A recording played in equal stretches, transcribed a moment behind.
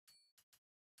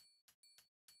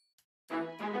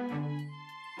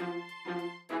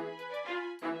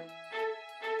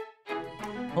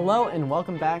Hello and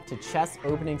welcome back to Chess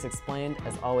Openings Explained.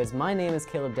 As always, my name is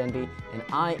Caleb Denby and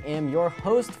I am your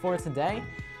host for today.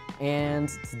 And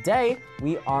today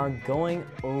we are going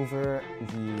over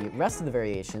the rest of the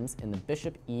variations in the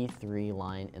bishop e3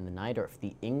 line in the Najdorf,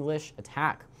 the English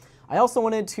attack. I also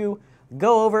wanted to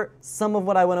go over some of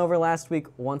what I went over last week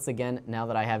once again, now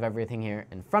that I have everything here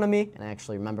in front of me and I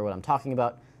actually remember what I'm talking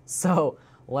about. So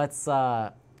let's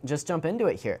just jump into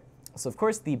it here. So of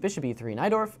course the bishop e3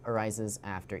 Najdorf arises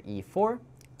after e4,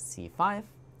 c5,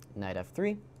 knight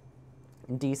f3,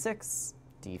 d6,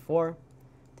 d4,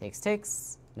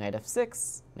 takes, knight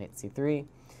f6, knight c3,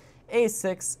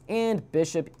 a6, and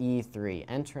bishop e3,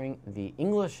 entering the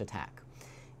English attack.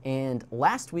 And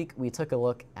last week we took a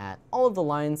look at all of the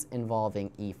lines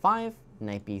involving e5,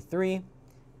 knight b3,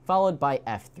 followed by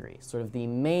f3, sort of the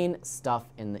main stuff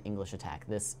in the English attack.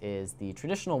 This is the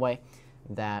traditional way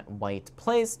that white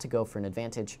plays to go for an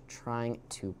advantage, trying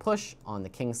to push on the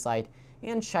king side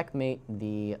and checkmate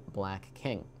the black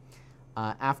king.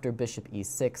 After bishop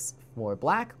e6 for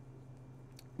black,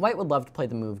 white would love to play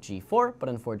the move g4, but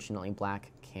unfortunately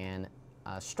black can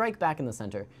strike back in the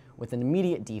center with an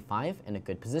immediate d5 in a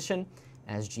good position,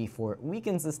 as g4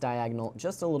 weakens this diagonal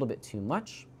just a little bit too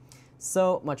much.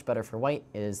 So much better for white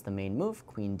is the main move,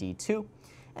 queen d2.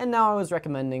 And now I was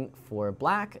recommending for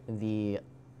black the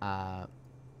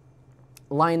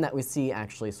line that we see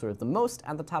actually sort of the most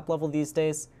at the top level these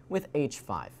days with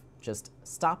h5, just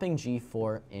stopping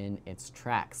g4 in its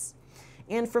tracks.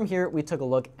 And from here, we took a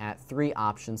look at three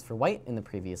options for white in the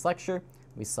previous lecture.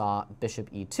 We saw bishop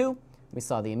e2, we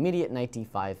saw the immediate knight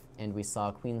d5, and we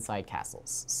saw queenside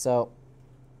castles. So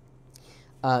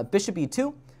bishop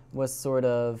e2 was sort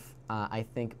of, I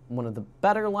think, one of the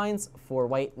better lines for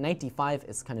white. Knight d5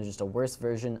 is kind of just a worse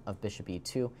version of bishop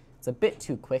e2. It's a bit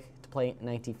too quick to play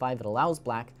knight d5. It allows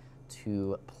black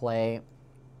to play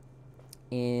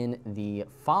in the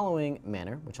following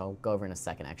manner, which I'll go over in a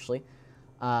second actually.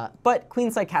 But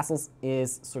queenside castles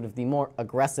is sort of the more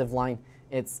aggressive line.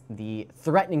 It's the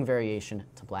threatening variation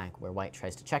to black where white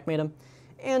tries to checkmate him.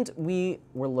 And we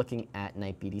were looking at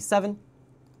knight bd7.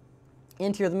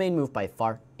 And here the main move by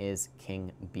far is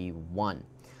king b1.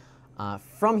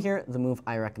 From here, the move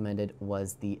I recommended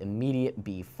was the immediate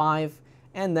b5.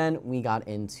 And then we got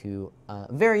into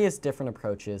various different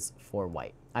approaches for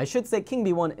white. I should say king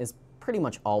b1 is pretty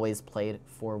much always played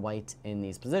for white in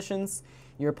these positions.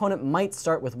 Your opponent might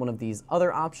start with one of these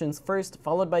other options first,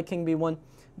 followed by king b1,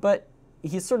 but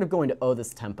he's sort of going to owe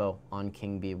this tempo on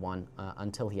king b1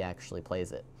 until he actually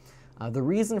plays it. The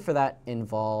reason for that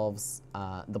involves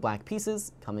the black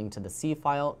pieces coming to the c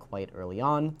file quite early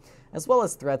on, as well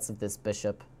as threats of this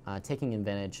bishop taking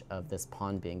advantage of this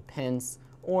pawn being pinned,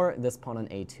 or this pawn on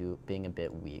a2 being a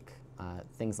bit weak.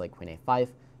 Things like queen a5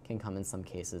 can come in some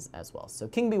cases as well. So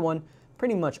king b1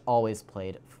 pretty much always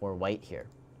played for white here.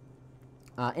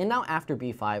 And now after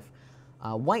b5,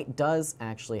 white does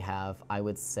actually have, I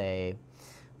would say,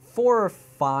 4 or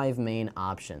 5 main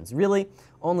options. Really,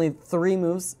 only 3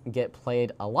 moves get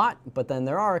played a lot, but then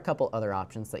there are a couple other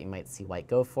options that you might see white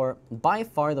go for. By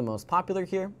far the most popular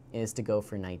here is to go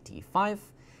for knight d5.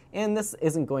 And this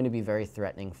isn't going to be very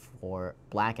threatening for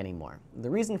black anymore. The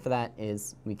reason for that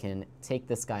is we can take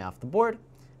this guy off the board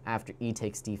after e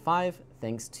takes d5.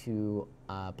 Thanks to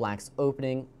black's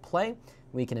opening play,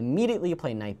 we can immediately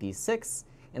play knight b6,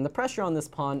 and the pressure on this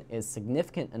pawn is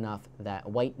significant enough that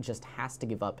white just has to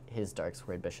give up his dark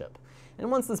squared bishop.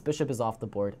 And once this bishop is off the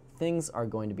board, things are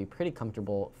going to be pretty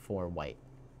comfortable for white.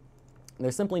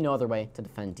 There's simply no other way to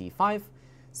defend d5,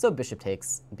 so bishop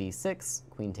takes b6,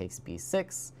 queen takes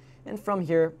b6, and from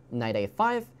here, knight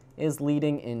a5 is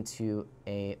leading into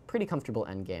a pretty comfortable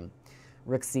endgame.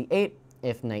 Rook c8,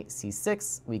 if knight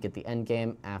c6, we get the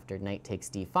endgame after knight takes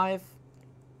d5.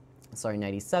 Sorry,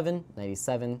 knight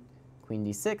e7, queen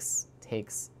d6,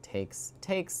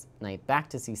 takes, knight back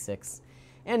to c6,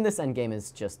 and this endgame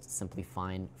is just simply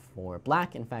fine for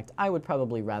black. In fact, I would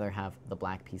probably rather have the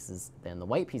black pieces than the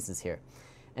white pieces here.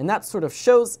 And that sort of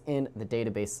shows in the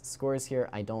database scores here.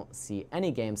 I don't see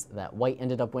any games that white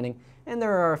ended up winning, and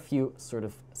there are a few sort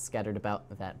of scattered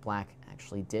about that black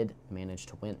actually did manage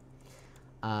to win.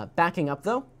 Backing up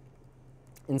though,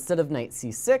 instead of knight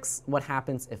c6, what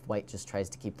happens if white just tries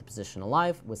to keep the position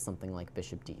alive with something like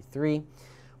bishop d3?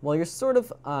 Well, you're sort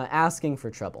of asking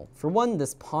for trouble. For one,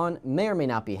 this pawn may or may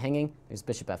not be hanging. There's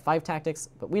bishop f5 tactics,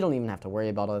 but we don't even have to worry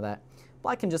about all that.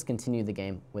 Black can just continue the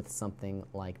game with something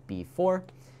like b4.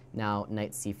 Now,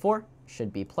 knight c4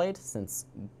 should be played since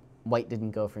white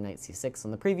didn't go for knight c6 on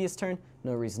the previous turn.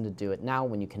 No reason to do it now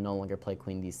when you can no longer play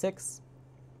queen d6.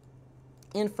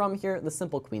 And from here, the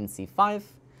simple queen c5,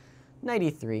 knight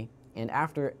e3, and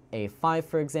after a5,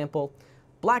 for example,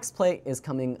 black's play is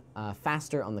coming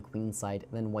faster on the queen side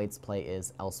than white's play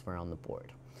is elsewhere on the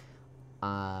board.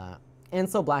 And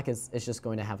so black is just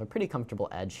going to have a pretty comfortable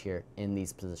edge here in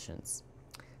these positions.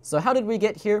 So how did we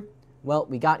get here? Well,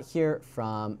 we got here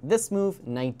from this move,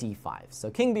 knight d5. So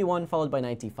king b1 followed by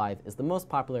knight d5 is the most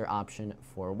popular option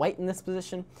for white in this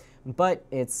position, but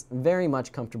it's very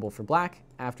much comfortable for black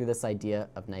after this idea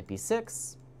of knight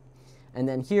b6. And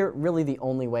then here, really the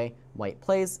only way white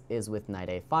plays is with knight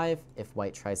a5. If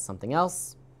white tries something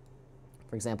else,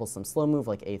 for example, some slow move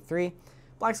like a3,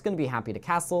 black's going to be happy to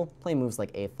castle, play moves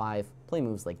like a5, play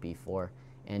moves like b4,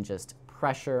 and just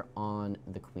pressure on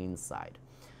the queen's side.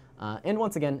 And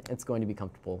once again, it's going to be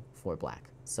comfortable for black.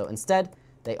 So instead,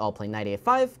 they all play knight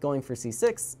a5, going for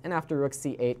c6, and after rook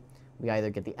c8, we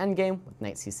either get the endgame with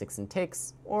knight c6 and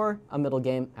takes, or a middle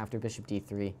game after bishop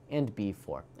d3 and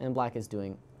b4, and black is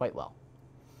doing quite well.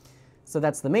 So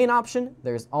that's the main option.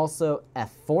 There's also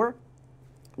f4.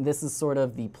 This is sort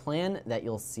of the plan that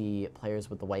you'll see players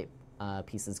with the white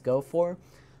pieces go for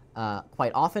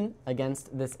quite often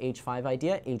against this h5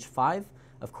 idea. h5,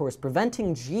 of course,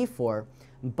 preventing g4,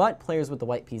 but players with the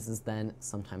white pieces then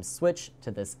sometimes switch to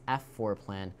this f4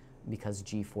 plan because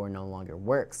g4 no longer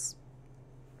works.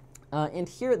 And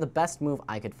here, the best move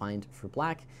I could find for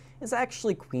black is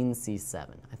actually queen c7.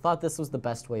 I thought this was the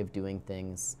best way of doing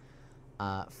things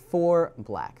for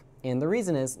black. And the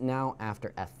reason is, now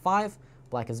after f5,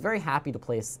 black is very happy to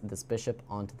place this bishop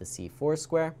onto the c4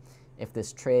 square. If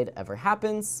this trade ever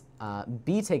happens,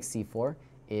 b takes c4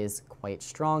 is quite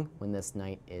strong when this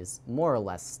knight is more or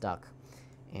less stuck.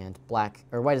 And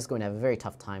white is going to have a very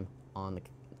tough time on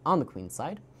the queen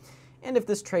side. And if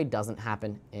this trade doesn't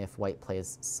happen, if white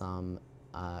plays some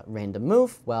random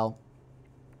move, well,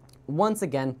 once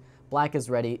again, black is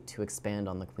ready to expand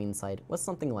on the queen side with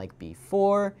something like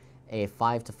b4,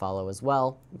 a5 to follow as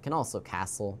well. You can also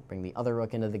castle, bring the other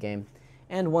rook into the game.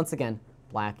 And once again,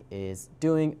 black is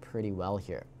doing pretty well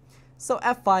here. So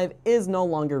f5 is no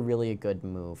longer really a good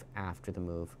move after the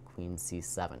move queen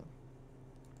c7.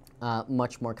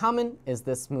 Much more common is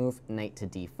this move, knight to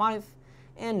d5,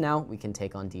 and now we can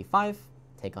take on d5,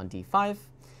 take on d5,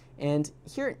 and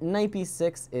here knight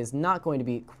b6 is not going to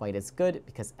be quite as good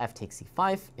because f takes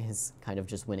c5 is kind of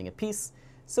just winning a piece,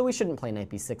 so we shouldn't play knight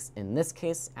b6 in this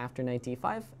case after knight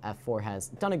d5. f4 has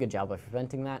done a good job of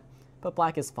preventing that, but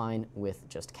black is fine with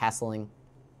just castling.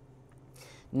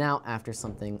 Now after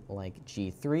something like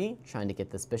g3, trying to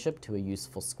get this bishop to a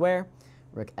useful square,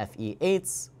 rook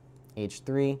fe8,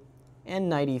 h3, and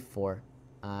knight e4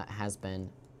 has been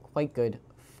quite good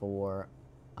for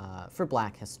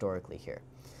black historically here.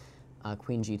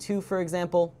 Queen g2, for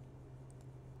example,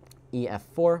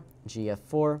 ef4,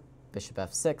 gf4, bishop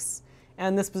f6,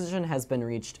 and this position has been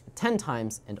reached 10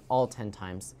 times, and all 10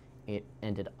 times it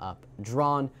ended up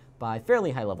drawn by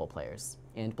fairly high-level players.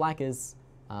 And black is,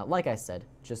 like I said,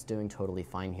 just doing totally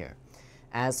fine here.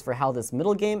 As for how this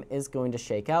middle game is going to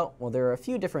shake out, well, there are a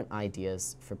few different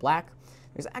ideas for black.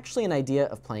 There's actually an idea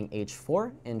of playing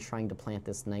h4 and trying to plant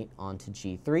this knight onto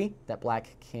g3 that black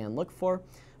can look for.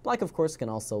 Black, of course, can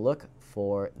also look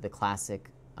for the classic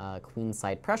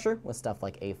queenside pressure with stuff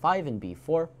like a5 and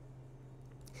b4.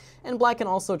 And black can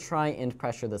also try and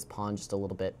pressure this pawn just a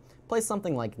little bit. Play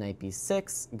something like knight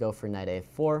b6, go for knight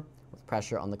a4 with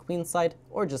pressure on the queen side,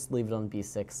 or just leave it on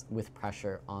b6 with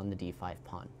pressure on the d5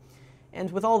 pawn. And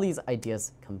with all these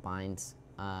ideas combined,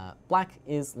 black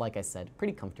is, like I said,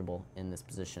 pretty comfortable in this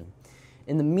position.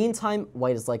 In the meantime,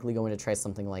 white is likely going to try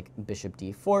something like bishop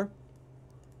d4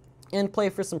 and play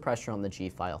for some pressure on the g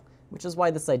file, which is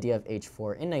why this idea of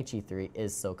h4 and knight g3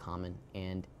 is so common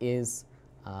and is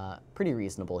pretty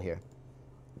reasonable here.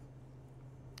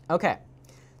 Okay,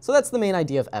 so that's the main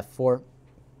idea of f4.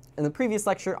 In the previous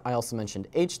lecture, I also mentioned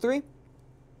h3,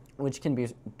 which can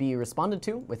be responded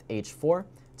to with h4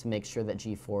 to make sure that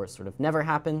g4 sort of never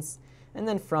happens. And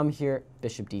then from here,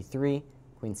 bishop d3,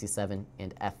 queen c7,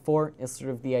 and f4 is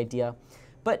sort of the idea.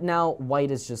 But now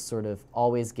white is just sort of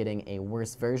always getting a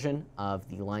worse version of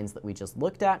the lines that we just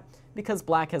looked at because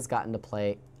black has gotten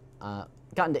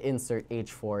to insert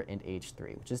h4 and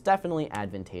h3, which is definitely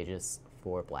advantageous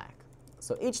for black.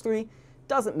 So h3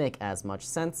 doesn't make as much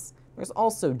sense. There's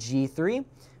also g3,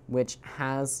 which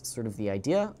has sort of the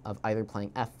idea of either playing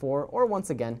f4 or,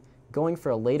 once again, going for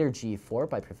a later g4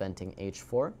 by preventing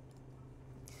h4.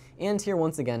 And here,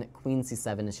 once again, queen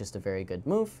c7 is just a very good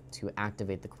move to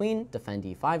activate the queen, defend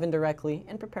e5 indirectly,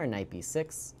 and prepare knight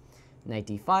b6. Knight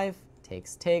d5,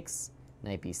 takes,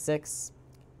 knight b6,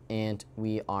 and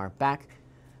we are back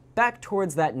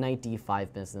towards that knight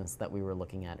d5 business that we were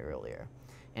looking at earlier.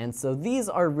 And so these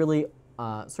are really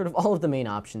sort of all of the main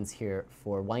options here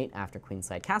for white after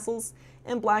queenside castles,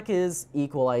 and black is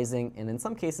equalizing and in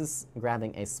some cases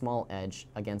grabbing a small edge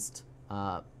against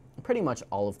pretty much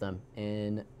all of them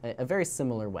in a very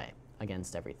similar way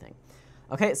against everything.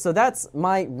 Okay, so that's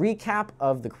my recap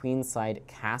of the queenside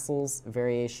castles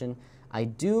variation. I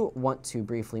do want to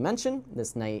briefly mention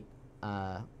this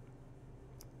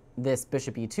this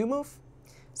bishop e2 move.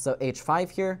 So h5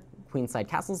 here, queenside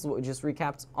castles is what we just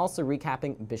recapped. Also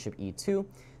recapping bishop e2.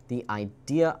 The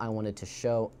idea I wanted to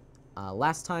show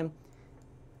last time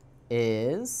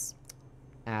is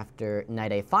after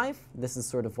knight a5, this is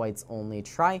sort of white's only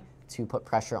try to put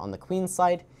pressure on the queen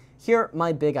side. Here,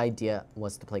 my big idea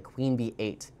was to play queen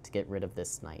b8 to get rid of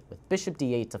this knight, with bishop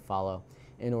d8 to follow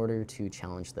in order to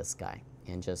challenge this guy.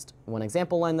 And just one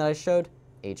example line that I showed,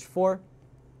 h4.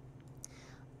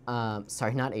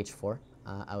 Sorry, not h4.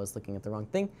 I was looking at the wrong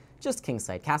thing. Just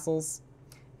kingside castles.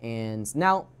 And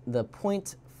now the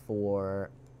point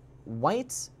for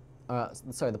white,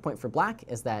 the point for black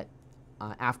is that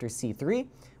after c3,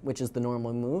 which is the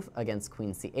normal move against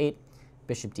queen c8,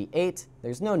 bishop d8,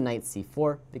 there's no knight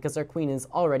c4 because our queen is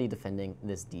already defending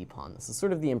this d pawn. This is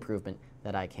sort of the improvement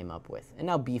that I came up with. And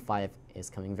now b5 is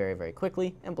coming very, very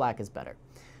quickly, and black is better.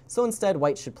 So instead,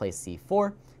 white should play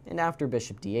c4, and after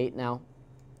bishop d8 now,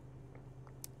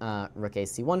 rook a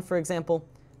c1, for example,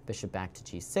 bishop back to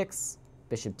g6,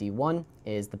 bishop d1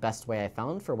 is the best way I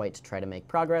found for white to try to make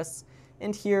progress,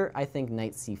 and here I think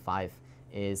knight c5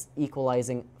 is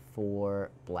equalizing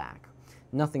for black.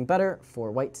 Nothing better for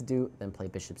white to do than play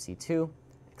bishop c2,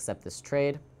 accept this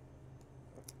trade,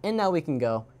 and now we can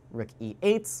go rook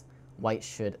e8. White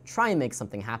should try and make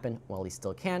something happen while he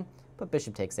still can, but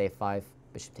bishop takes a5,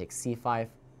 bishop takes c5,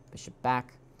 bishop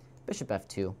back, bishop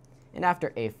f2, and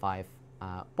after a5,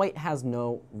 white has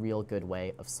no real good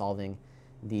way of solving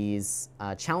these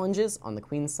challenges on the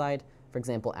queen side. For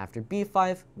example, after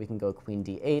b5, we can go queen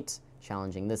d8,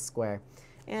 challenging this square,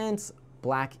 and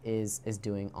black is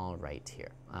doing all right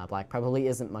here. Black probably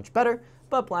isn't much better,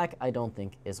 but black I don't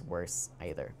think is worse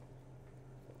either.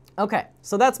 Okay,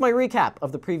 so that's my recap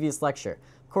of the previous lecture.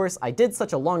 Of course, I did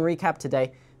such a long recap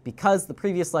today because the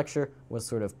previous lecture was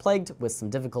sort of plagued with some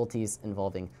difficulties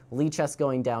involving Lee chess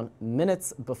going down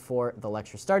minutes before the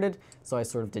lecture started, so I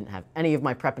sort of didn't have any of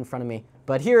my prep in front of me.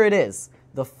 But here it is,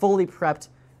 the fully prepped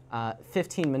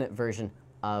 15-minute version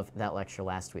of that lecture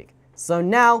last week. So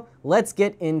now let's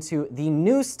get into the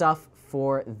new stuff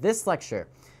for this lecture.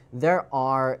 There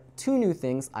are two new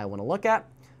things I want to look at.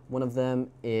 One of them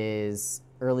is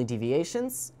early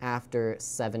deviations after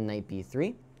 7 knight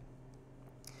b3.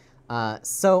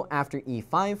 So after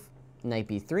e5, knight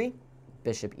b3,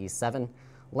 bishop e7.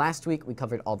 Last week we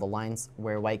covered all the lines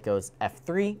where white goes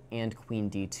f3 and queen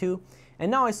d2.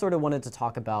 And now I sort of wanted to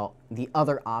talk about the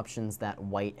other options that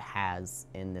white has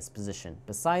in this position,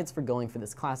 besides for going for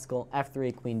this classical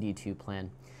f3, queen d2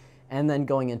 plan, and then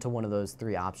going into one of those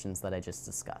three options that I just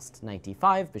discussed, knight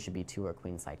d5, bishop e2, or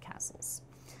queenside castles.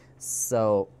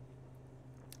 So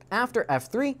after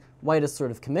f3, white is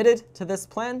sort of committed to this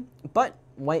plan, but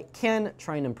white can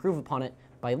try and improve upon it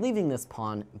by leaving this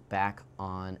pawn back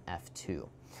on f2.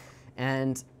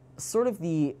 And sort of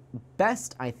the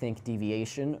best, I think,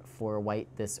 deviation for white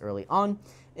this early on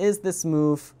is this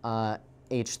move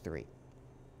h3.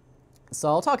 So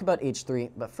I'll talk about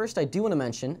h3, but first I do want to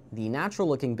mention the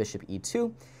natural-looking bishop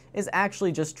e2 is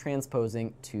actually just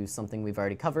transposing to something we've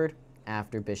already covered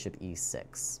after bishop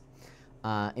e6.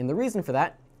 And the reason for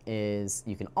that is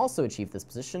you can also achieve this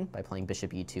position by playing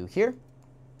bishop e2 here,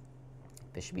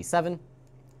 bishop e7,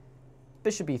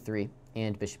 bishop e3,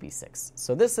 and bishop e6.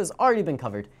 So this has already been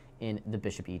covered in the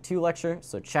bishop e2 lecture,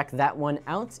 so check that one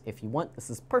out if you want.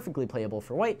 This is perfectly playable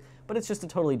for white, but it's just a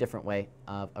totally different way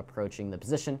of approaching the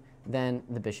position than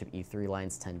the bishop e3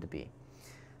 lines tend to be.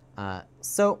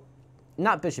 So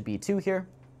not bishop e2 here,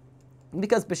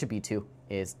 because bishop e2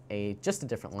 is just a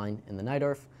different line in the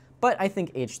Najdorf, but I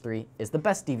think h3 is the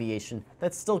best deviation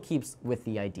that still keeps with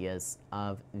the ideas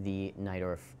of the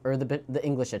Najdorf, or the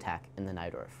English attack in the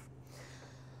Najdorf.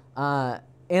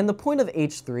 And the point of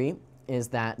h3 is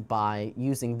that by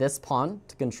using this pawn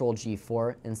to control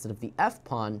g4 instead of the f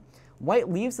pawn, white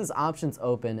leaves his options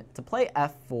open to play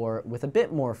f4 with a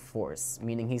bit more force,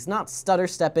 meaning he's not stutter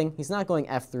stepping, he's not going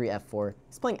f3, f4,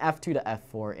 he's playing f2 to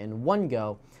f4 in one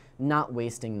go, not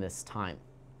wasting this time.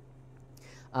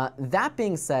 That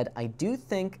being said, I do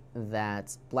think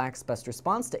that black's best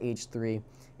response to h3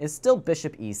 is still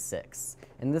bishop e6,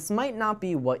 and this might not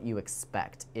be what you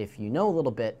expect if you know a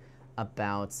little bit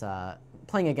about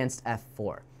playing against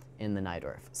f4 in the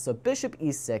Najdorf. So bishop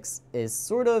e6 is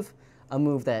sort of a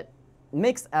move that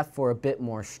makes f4 a bit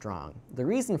more strong. The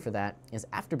reason for that is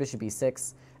after bishop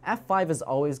e6, f5 is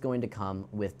always going to come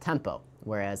with tempo,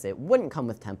 whereas it wouldn't come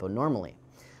with tempo normally.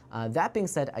 That being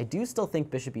said, I do still think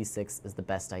bishop e6 is the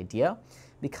best idea,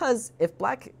 because if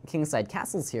black kingside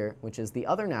castles here, which is the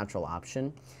other natural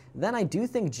option, then I do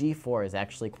think g4 is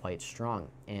actually quite strong.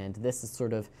 And this is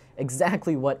sort of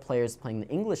exactly what players playing the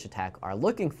English attack are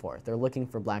looking for. They're looking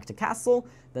for black to castle,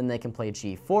 then they can play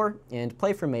g4 and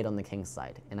play for mate on the king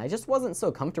side. And I just wasn't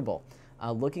so comfortable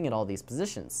looking at all these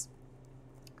positions.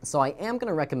 So I am going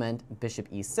to recommend bishop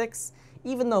e6,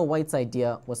 even though white's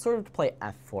idea was sort of to play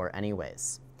f4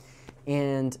 anyways.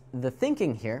 And the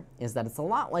thinking here is that it's a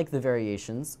lot like the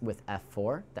variations with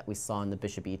f4 that we saw in the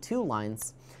bishop e2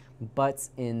 lines, but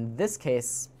in this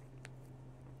case,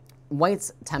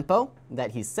 white's tempo that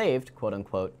he saved, quote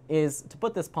unquote, is to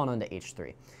put this pawn onto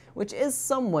h3, which is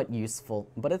somewhat useful,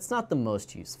 but it's not the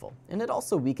most useful. And it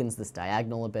also weakens this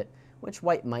diagonal a bit, which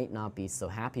white might not be so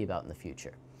happy about in the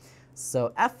future.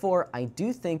 So f4, I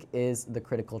do think, is the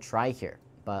critical try here,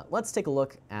 but let's take a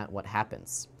look at what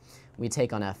happens. We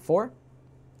take on f4,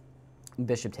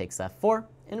 bishop takes f4,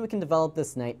 and we can develop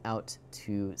this knight out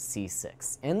to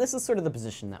c6. And this is sort of the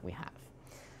position that we have.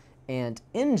 And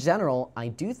in general, I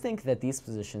do think that these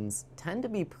positions tend to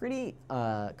be pretty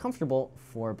comfortable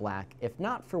for black, if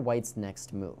not for white's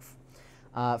next move.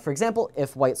 For example,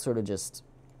 if white sort of just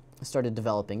started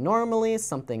developing normally,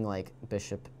 something like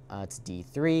bishop to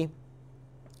d3,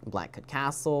 black could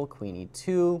castle, queen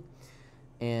e2,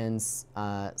 and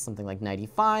something like knight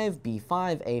e5,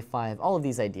 b5, a5, all of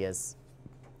these ideas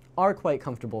are quite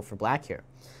comfortable for black here.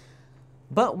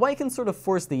 But white can sort of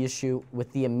force the issue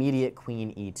with the immediate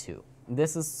queen e2.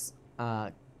 This is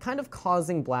kind of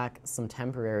causing black some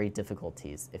temporary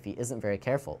difficulties if he isn't very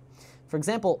careful. For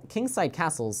example, kingside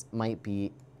castles might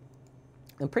be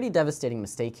a pretty devastating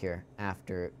mistake here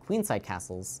after queenside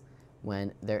castles,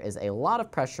 when there is a lot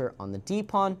of pressure on the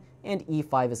d-pawn and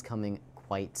e5 is coming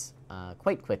quite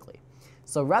quickly.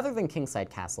 So rather than kingside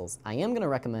castles, I am going to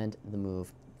recommend the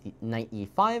move knight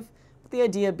e5, with the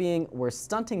idea being we're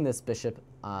stunting this bishop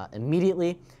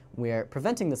immediately, we're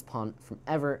preventing this pawn from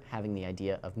ever having the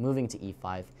idea of moving to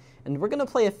e5, and we're going to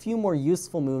play a few more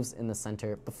useful moves in the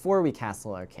center before we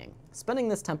castle our king. Spending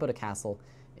this tempo to castle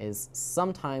is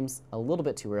sometimes a little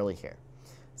bit too early here.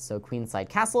 So queenside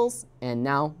castles, and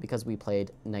now, because we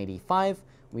played knight e5,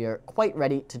 we are quite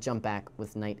ready to jump back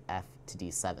with knight f to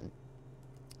d7.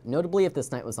 Notably, if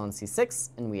this knight was on c6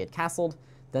 and we had castled,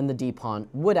 then the d-pawn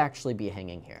would actually be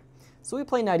hanging here. So we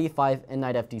play knight e5 and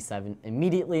knight f d7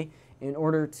 immediately in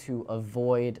order to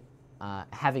avoid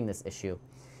having this issue.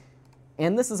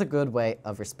 And this is a good way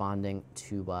of responding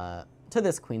to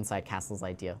this queenside castles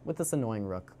idea with this annoying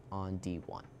rook on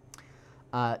d1.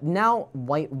 Now,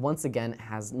 white once again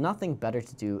has nothing better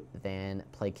to do than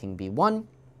play king b1.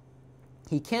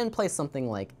 He can play something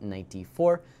like knight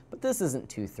d4, but this isn't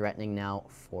too threatening now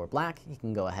for black. He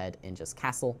can go ahead and just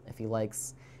castle if he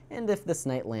likes. And if this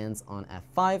knight lands on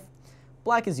f5,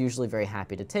 black is usually very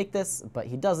happy to take this, but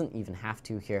he doesn't even have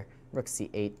to here. Rook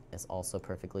c8 is also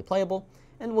perfectly playable,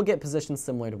 and we'll get positions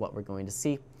similar to what we're going to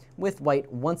see, with white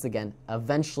once again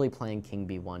eventually playing king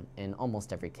b1 in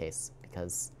almost every case,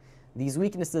 because these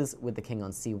weaknesses with the king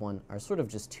on c1 are sort of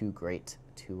just too great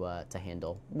to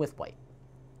handle with white.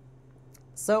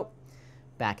 So,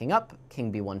 backing up,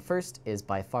 king b1 first is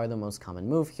by far the most common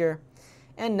move here,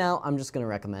 and now I'm just going to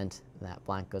recommend that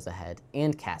black goes ahead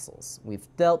and castles. We've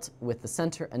dealt with the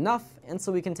center enough, and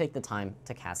so we can take the time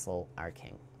to castle our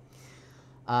king.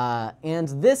 And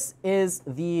this is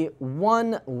the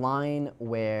one line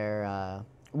where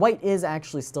white is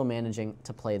actually still managing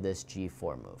to play this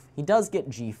g4 move. He does get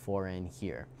g4 in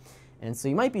here. And so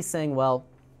you might be saying, well,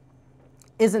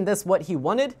 isn't this what he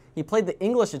wanted? He played the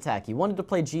English attack. He wanted to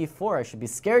play g4. I should be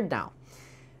scared now.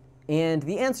 And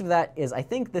the answer to that is I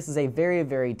think this is a very,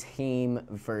 very tame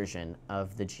version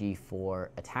of the g4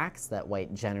 attacks that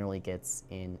white generally gets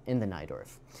in the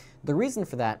Najdorf. The reason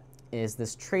for that is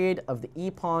this trade of the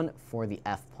e-pawn for the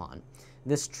f-pawn.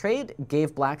 This trade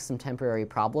gave black some temporary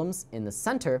problems in the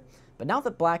center, but now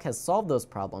that black has solved those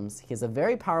problems, he has a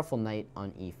very powerful knight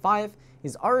on e5.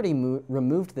 He's already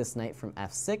removed this knight from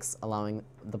f6, allowing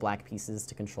the black pieces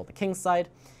to control the king side,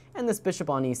 and this bishop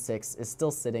on e6 is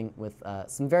still sitting with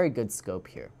some very good scope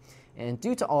here. And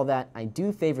due to all that, I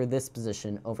do favor this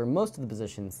position over most of the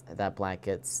positions that black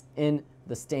gets in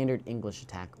the standard English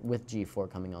attack with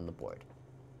g4 coming on the board.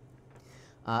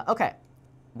 Okay,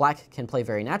 black can play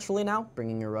very naturally now,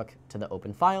 bringing your rook to the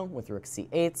open file with rook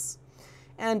c8,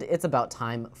 and it's about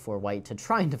time for white to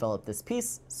try and develop this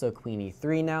piece, so queen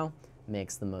e3 now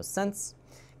makes the most sense.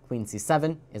 Queen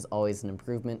c7 is always an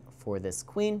improvement for this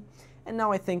queen. And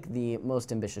now I think the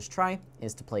most ambitious try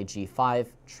is to play g5,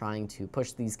 trying to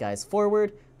push these guys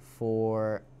forward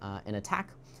for an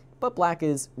attack. But black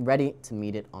is ready to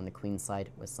meet it on the queen side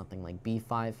with something like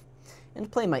b5.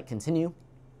 And play might continue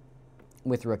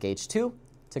with rook h2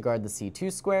 to guard the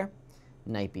c2 square,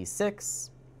 knight b6.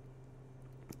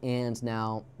 And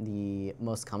now the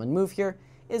most common move here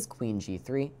is queen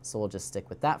g3, so we'll just stick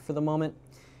with that for the moment.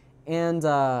 And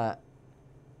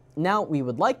now we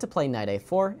would like to play knight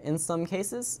a4 in some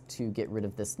cases to get rid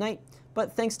of this knight,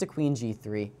 but thanks to queen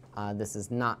g3, this is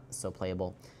not so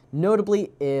playable.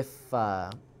 Notably, if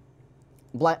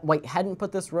white hadn't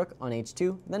put this rook on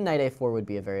h2, then knight a4 would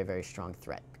be a very, very strong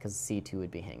threat, because c2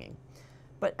 would be hanging.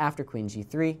 But after queen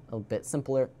g3, a bit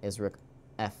simpler, is rook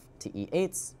f to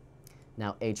e8.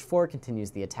 Now h4 continues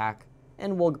the attack,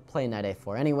 and we'll play knight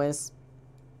a4 anyways.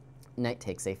 Knight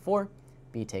takes a4,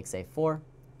 b takes a4,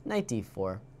 knight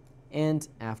d4, and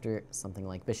after something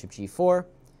like bishop g4,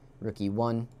 rook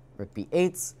e1, rook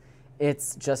b8,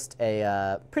 it's just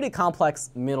a pretty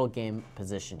complex middle game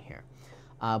position here.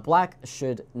 Black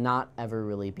should not ever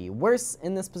really be worse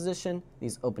in this position.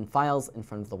 These open files in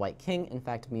front of the white king, in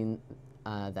fact, mean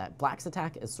that black's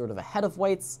attack is sort of ahead of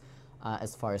white's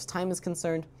as far as time is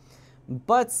concerned.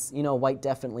 But, you know, white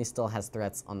definitely still has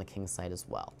threats on the king side as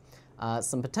well.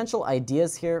 Some potential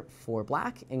ideas here for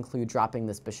black include dropping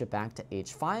this bishop back to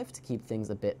h5 to keep things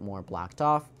a bit more blocked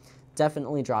off.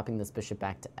 Definitely dropping this bishop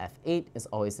back to f8 is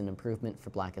always an improvement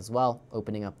for black as well,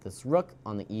 opening up this rook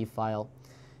on the e file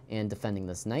and defending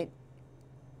this knight.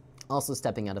 Also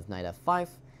stepping out of knight f5.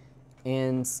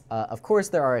 And of course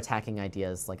there are attacking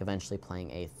ideas like eventually playing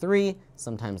a3.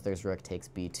 Sometimes there's rook takes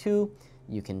b2.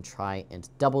 You can try and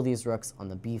double these rooks on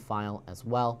the b file as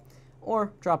well,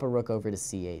 or drop a rook over to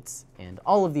c8. And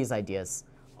all of these ideas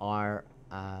are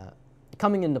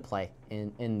coming into play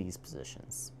in these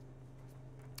positions.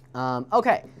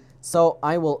 Okay, so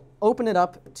I will open it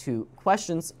up to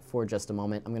questions for just a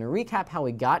moment. I'm going to recap how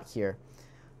we got here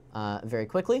very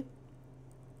quickly.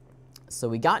 So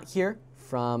we got here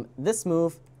from this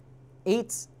move,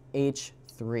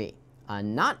 8h3.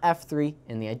 Not f3,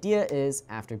 and the idea is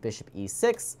after bishop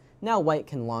e6, now white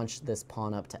can launch this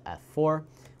pawn up to f4.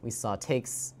 We saw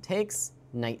takes,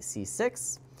 knight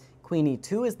c6. Queen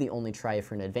e2 is the only try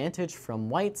for an advantage from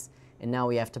white, and now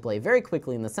we have to play very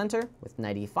quickly in the center with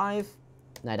knight e5,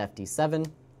 knight fd7,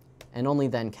 and only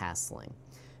then castling.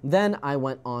 Then I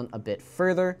went on a bit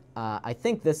further. I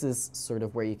think this is sort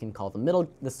of where you can call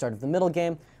the start of the middle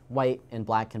game. White and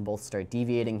black can both start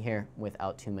deviating here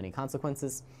without too many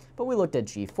consequences. But we looked at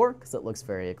g4 because it looks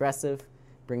very aggressive.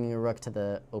 Bringing a rook to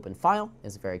the open file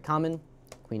is very common.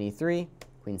 Queen e3,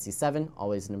 queen c7,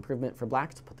 always an improvement for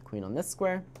black to put the queen on this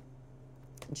square.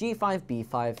 g5,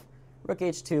 b5, rook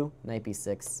h2, knight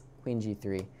b6, queen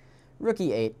g3, rook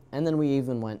e8, and then we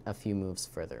even went a few moves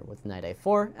further with knight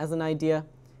a4 as an idea,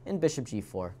 and bishop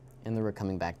g4, and the rook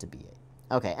coming back to b8.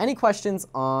 Okay, any questions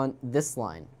on this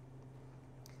line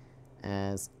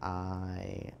as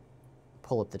I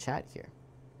pull up the chat here?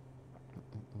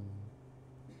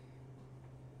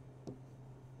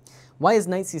 Why is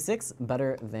knight c6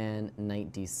 better than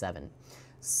knight d7?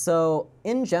 So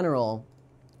in general,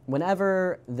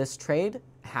 whenever this trade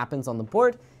happens on the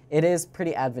board, it is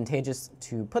pretty advantageous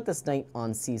to put this knight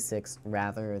on c6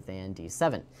 rather than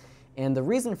d7. And the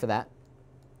reason for that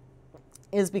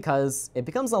is because it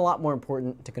becomes a lot more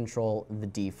important to control the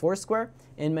d4 square.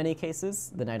 In many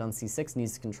cases, the knight on c6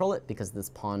 needs to control it because this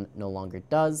pawn no longer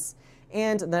does.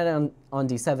 And the knight on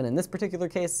d7 in this particular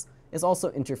case is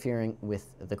also interfering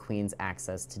with the queen's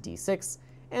access to d6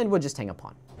 and would just hang a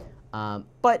pawn.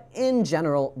 But in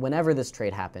general, whenever this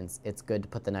trade happens, it's good to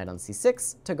put the knight on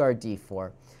c6 to guard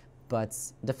d4. But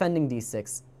defending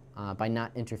d6 by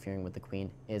not interfering with the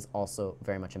queen is also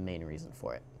very much a main reason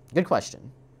for it. Good question.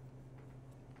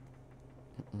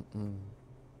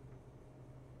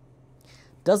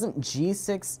 Doesn't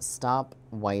g6 stop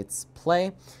white's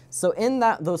play? So in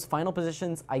those final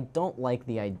positions, I don't like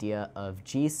the idea of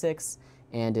g6,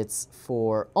 and it's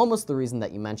for almost the reason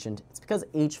that you mentioned. It's because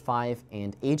h5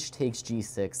 and h takes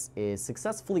g6 is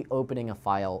successfully opening a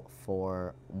file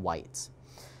for white.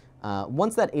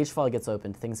 Once that h file gets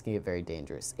opened, things can get very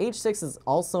dangerous. h6 is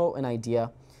also an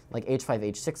idea, like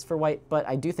h5, h6 for white, but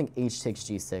I do think h takes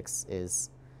g6 is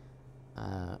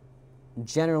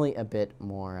generally a bit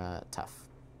more tough.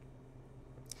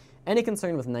 Any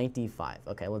concern with knight d5?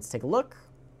 Okay, let's take a look.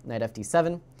 Knight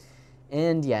fd7.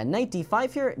 And yeah, knight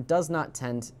d5 here does not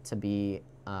tend to be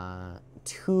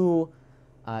too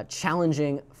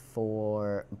challenging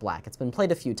for black. It's been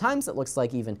played a few times. It looks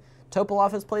like even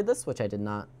Topalov has played this, which I did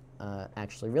not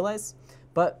actually realize.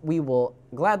 But we will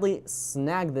gladly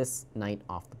snag this knight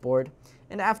off the board.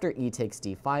 And after e takes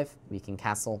d5, we can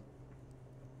castle.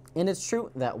 And it's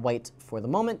true that white, for the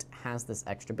moment, has this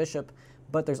extra bishop,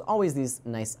 but there's always these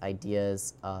nice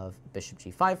ideas of bishop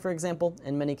g5, for example,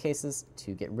 in many cases,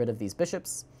 to get rid of these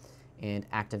bishops and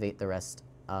activate the rest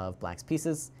of black's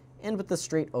pieces. And with the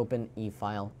straight open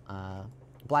e-file,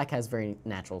 black has very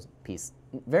natural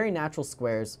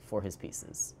squares for his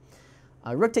pieces.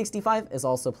 Rook takes d5 is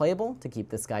also playable to keep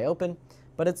this guy open,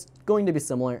 but it's going to be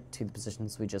similar to the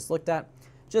positions we just looked at,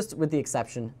 just with the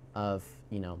exception of,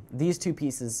 these two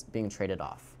pieces being traded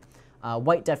off.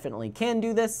 White definitely can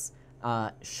do this.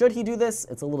 Should he do this?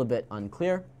 It's a little bit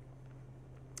unclear,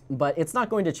 but it's not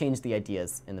going to change the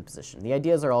ideas in the position. The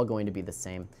ideas are all going to be the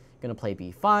same. You're going to play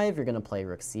b5, you're going to play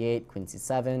rook c8, queen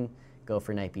c7, go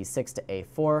for knight b6 to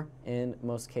a4 in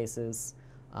most cases.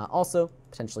 Also,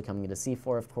 potentially coming into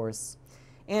c4, of course.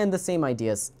 And the same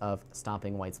ideas of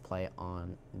stopping white's play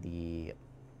on the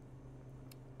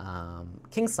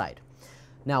king's side.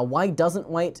 Now, why doesn't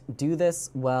white do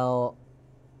this? Well,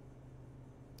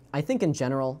 I think in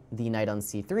general, the knight on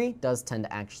c3 does tend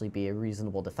to actually be a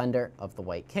reasonable defender of the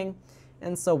white king.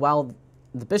 And so while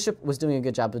the bishop was doing a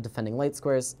good job of defending light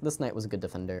squares, this knight was a good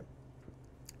defender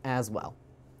as well.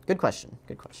 Good question,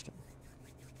 good question.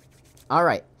 All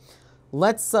right,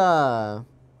 let's, why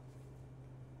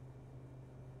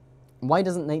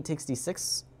doesn't knight takes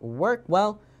d6 work?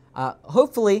 Well,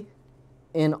 hopefully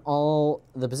in all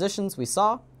the positions we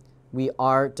saw, we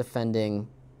are defending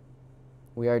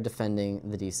the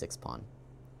d6 pawn.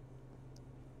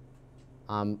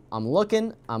 I'm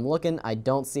looking, I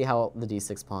don't see how the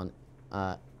d6 pawn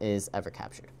is ever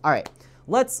captured. All right,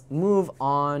 let's move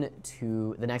on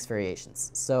to the next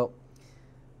variations. So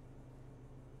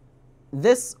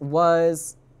this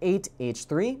was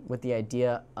 8h3 with the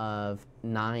idea of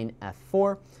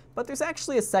 9f4, but there's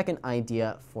actually a second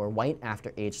idea for white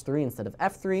after h3 instead of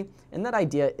f3, and that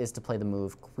idea is to play the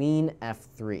move queen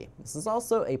f3. This is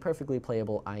also a perfectly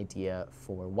playable idea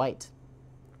for white.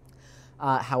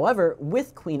 However,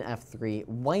 with queen f3,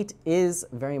 white is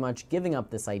very much giving up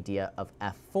this idea of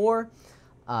f4,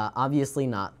 obviously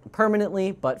not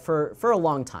permanently, but for a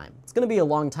long time. It's going to be a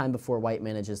long time before white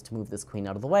manages to move this queen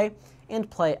out of the way and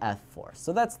play f4.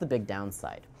 So that's the big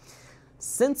downside.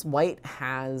 Since white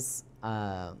has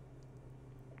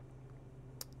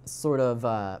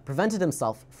prevented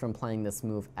himself from playing this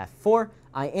move f4,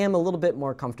 I am a little bit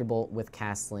more comfortable with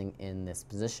castling in this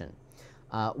position.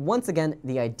 Once again,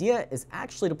 the idea is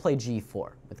actually to play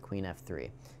g4 with queen f3,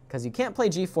 because you can't play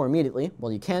g4 immediately.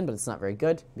 Well, you can, but it's not very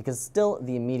good, because still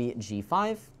the immediate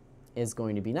g5 is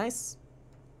going to be nice,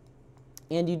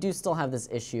 and you do still have this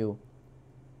issue.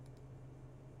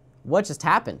 What just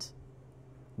happened?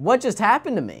 What just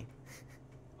happened to me?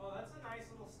 Oh, that's a nice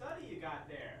little study you got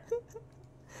there.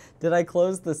 Did I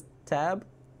close this tab?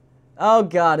 Oh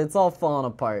god, it's all falling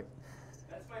apart.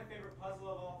 That's my favorite puzzle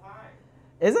of all time.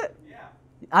 Is it? Yeah.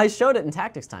 I showed it in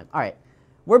tactics time. All right,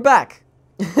 we're back.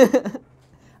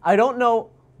 I don't know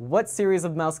what series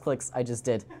of mouse clicks I just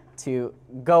did to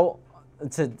go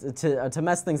to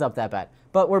mess things up that bad,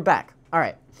 but we're back. All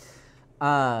right.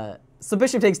 So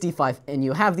bishop takes d5, and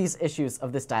you have these issues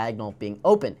of this diagonal being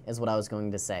open, is what I was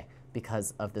going to say,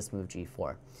 because of this move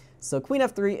g4. So queen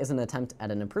f3 is an attempt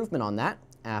at an improvement on that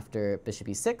after bishop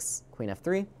e6, queen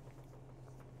f3.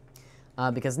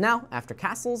 Because now, after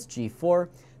castles, g4,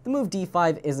 the move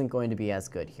d5 isn't going to be as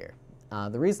good here.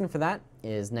 The reason for that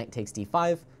is knight takes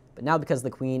d5, but now because the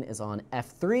queen is on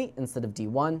f3 instead of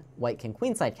d1, white can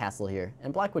queenside castle here,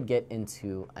 and black would get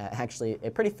into actually a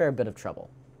pretty fair bit of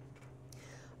trouble.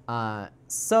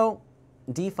 So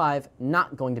d5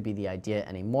 not going to be the idea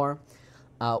anymore.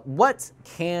 What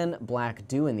can black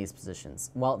do in these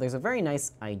positions? Well, there's a very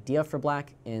nice idea for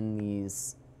black in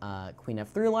these queen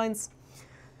f3 lines.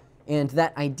 And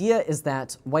that idea is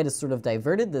that white has sort of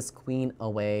diverted this queen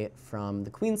away from the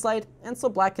queen side, and so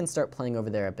black can start playing over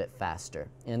there a bit faster.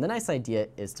 And the nice idea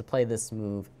is to play this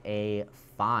move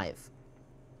a5.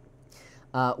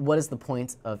 What is the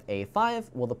point of a5?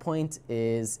 Well, the point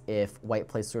is if white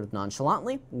plays sort of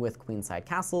nonchalantly with queenside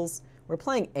castles, we're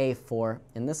playing a4,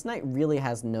 and this knight really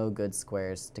has no good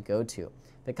squares to go to.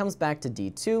 If it comes back to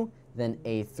d2, then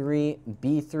a3,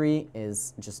 b3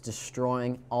 is just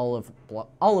destroying all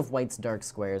of white's dark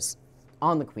squares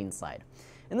on the queen side.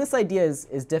 And this idea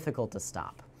is difficult to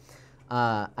stop.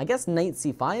 I guess knight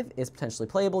c5 is potentially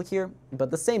playable here,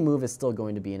 but the same move is still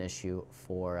going to be an issue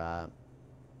for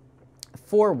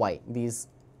white. These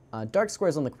dark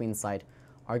squares on the queen side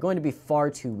are going to be far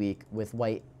too weak with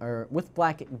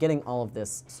black getting all of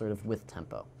this sort of with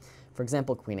tempo. For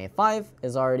example, queen a5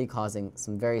 is already causing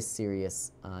some very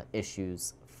serious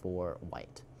issues for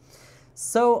white.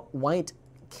 So white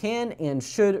can and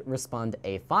should respond to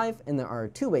a5, and there are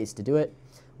two ways to do it.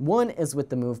 One is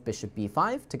with the move bishop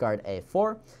b5 to guard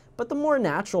a4, but the more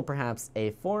natural, perhaps,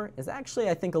 a4 is actually,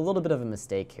 I think, a little bit of a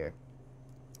mistake here.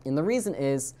 And the reason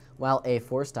is, while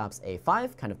a4 stops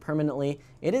a5 kind of permanently,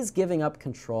 it is giving up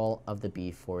control of the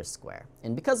b4 square.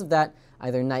 And because of that,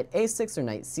 either knight a6 or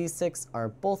knight c6 are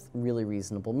both really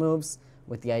reasonable moves,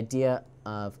 with the idea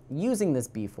of using this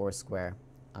b4 square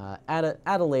at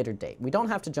a later date. We don't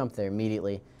have to jump there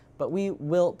immediately, but we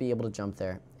will be able to jump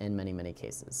there in many, many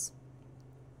cases.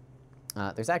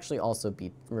 There's actually also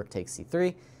rook takes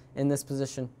c3 in this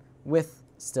position, with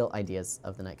still ideas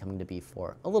of the knight coming to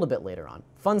b4 a little bit later on.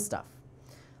 Fun stuff.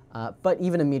 But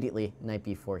even immediately, knight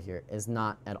b4 here is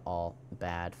not at all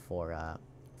bad for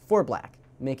black,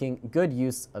 making good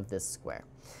use of this square.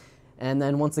 And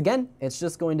then once again, it's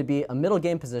just going to be a middle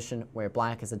game position where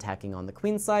black is attacking on the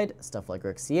queen side, stuff like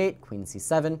rook c8, queen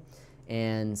c7,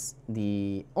 and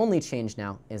the only change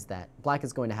now is that black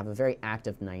is going to have a very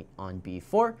active knight on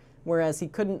b4, whereas he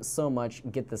couldn't so much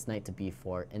get this knight to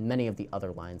b4 in many of the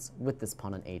other lines with this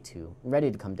pawn on a2,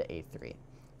 ready to come to a3.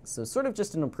 So sort of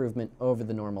just an improvement over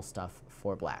the normal stuff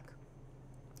for black.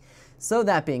 So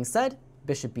that being said,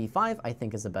 bishop b5 I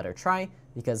think is a better try,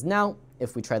 because now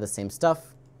if we try the same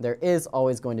stuff, there is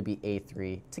always going to be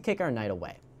a3 to kick our knight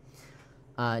away.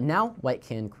 Now white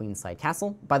can queenside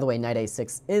castle. By the way, knight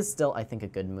a6 is still, I think, a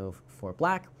good move for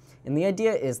black. And the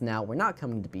idea is now we're not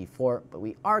coming to b4, but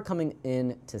we are coming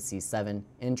in to c7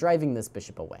 and driving this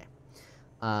bishop away.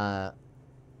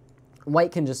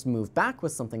 White can just move back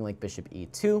with something like bishop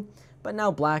e2, but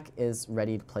now black is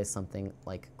ready to play something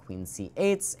like queen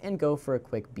c8 and go for a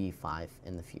quick b5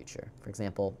 in the future. For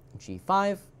example,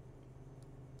 g5,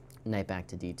 knight back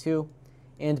to d2,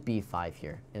 and b5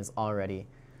 here is already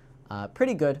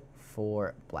pretty good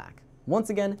for black.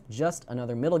 Once again, just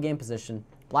another middle game position.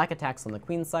 Black attacks on the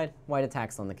queen side, white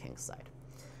attacks on the king side.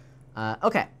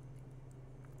 Okay,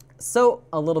 so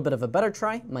a little bit of a better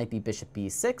try might be bishop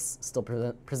b6, still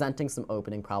presenting some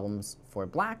opening problems for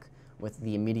black with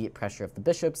the immediate pressure of the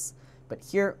bishops, but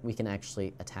here we can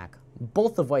actually attack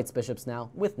both of white's bishops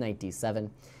now with knight d7,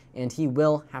 and he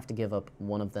will have to give up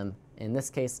one of them. In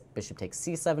this case, bishop takes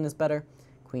c7 is better,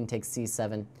 queen takes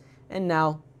c7, and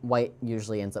now white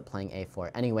usually ends up playing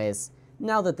a4 anyways,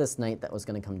 now that this knight that was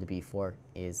going to come to b4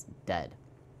 is dead.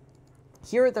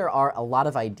 Here there are a lot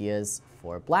of ideas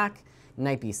for black.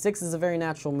 Knight b6 is a very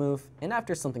natural move, and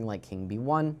after something like king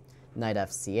b1, knight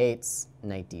fc8,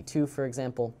 knight d2 for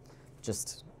example,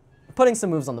 just putting some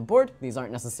moves on the board. These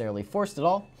aren't necessarily forced at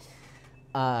all.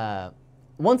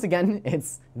 Once again,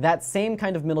 it's that same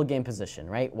kind of middle game position,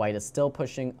 right? White is still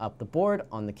pushing up the board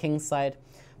on the king side,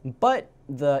 but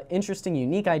the interesting,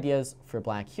 unique ideas for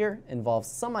black here involve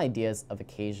some ideas of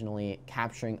occasionally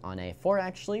capturing on a4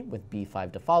 actually, with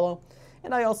b5 to follow.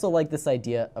 And I also like this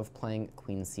idea of playing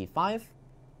queen c5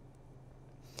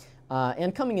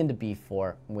 and coming into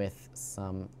b4 with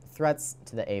some threats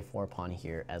to the a4 pawn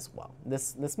here as well.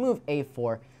 This move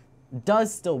a4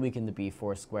 does still weaken the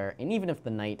b4 square, and even if the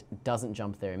knight doesn't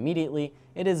jump there immediately,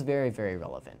 it is very, very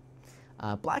relevant.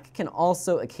 Black can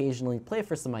also occasionally play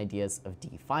for some ideas of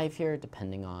d5 here,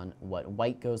 depending on what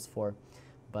white goes for.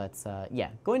 But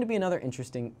yeah, going to be another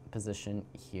interesting position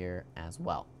here as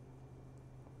well.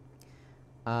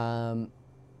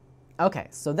 Okay,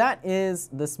 so that is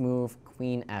this move,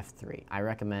 queen f3. I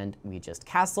recommend we just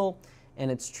castle, and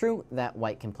it's true that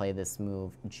white can play this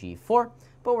move g4,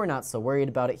 but we're not so worried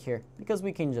about it here because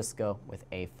we can just go with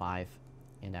a5,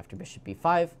 and after bishop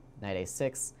b5, knight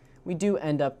a6, we do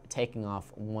end up taking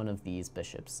off one of these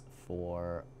bishops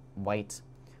for white,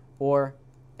 or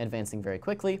advancing very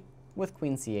quickly with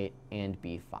queen c8 and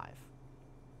b5.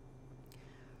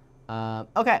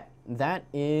 Okay, that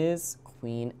is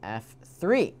queen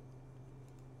f3.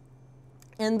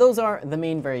 And those are the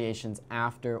main variations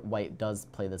after white does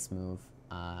play this move,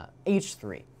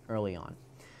 h3, early on.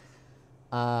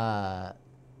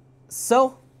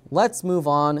 So let's move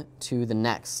on to the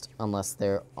next, unless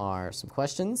there are some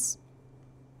questions.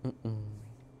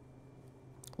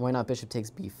 Why not bishop takes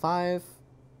b5?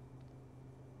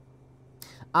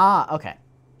 Okay.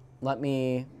 Let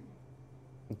me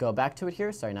go back to it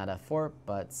here. Sorry, not f4,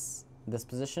 but this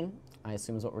position, I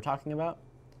assume, is what we're talking about.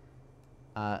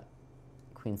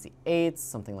 Queen c8,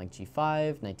 something like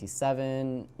g5, knight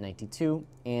d7, knight d2,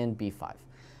 and b5.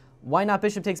 Why not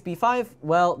bishop takes b5?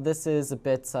 Well, this is a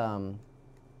bit tough.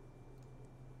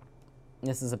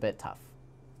 This is a bit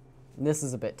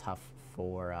tough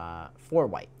for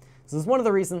white. So this is one of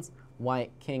the reasons why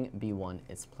king b1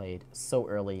 is played so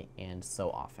early and so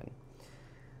often.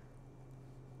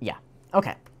 Yeah,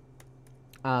 okay.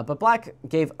 But black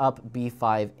gave up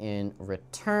b5 in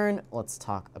return. Let's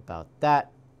talk about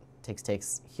that.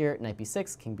 Takes here, knight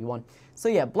b6, king b1. So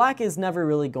yeah, black is never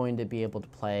really going to be able to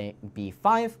play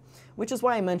b5, which is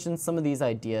why I mentioned some of these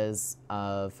ideas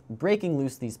of breaking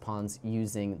loose these pawns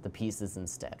using the pieces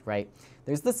instead, right?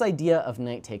 There's this idea of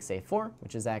knight takes a4,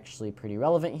 which is actually pretty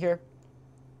relevant here.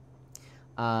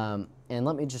 And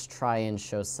let me just try and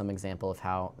show some example of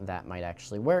how that might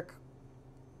actually work.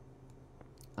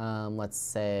 Let's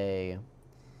say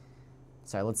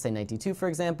knight d2, for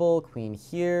example, queen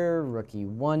here, rook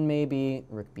e1 maybe,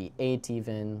 rook b8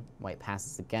 even, white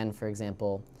passes again, for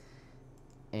example.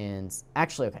 And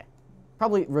actually, okay,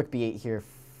 probably rook b8 here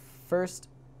first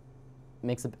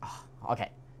makes a, oh, okay,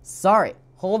 sorry,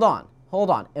 hold on.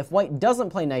 If white doesn't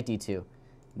play knight d2,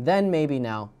 then maybe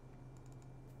now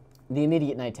the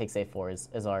immediate knight takes a4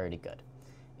 is already good.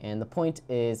 And the point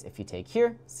is, if you take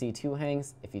here, c2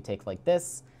 hangs. If you take like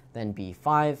this, then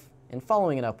b5, and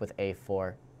following it up with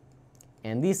a4.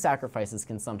 And these sacrifices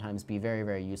can sometimes be very,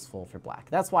 very useful for black.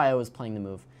 That's why I was playing the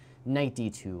move knight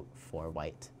d2 for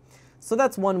white. So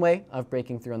that's one way of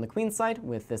breaking through on the queen side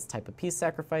with this type of piece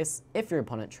sacrifice, if your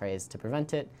opponent tries to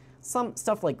prevent it. Some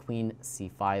stuff like queen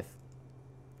c5.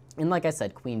 And like I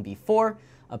said, queen b4,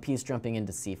 a piece jumping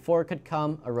into c4 could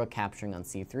come, a rook capturing on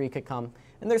c3 could come,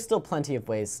 and there's still plenty of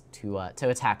ways to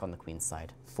attack on the queen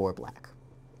side for black.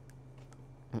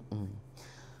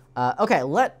 Okay,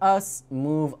 let us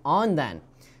move on then.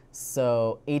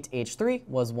 So 8h3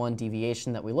 was one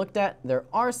deviation that we looked at. There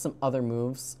are some other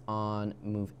moves on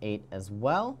move 8 as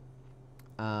well.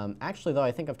 Actually, though,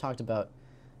 I think I've talked about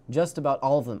just about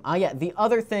all of them. Yeah, the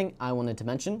other thing I wanted to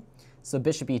mention, so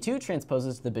bishop e2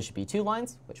 transposes to the bishop e2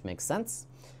 lines, which makes sense.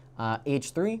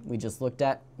 h3 we just looked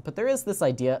at, but there is this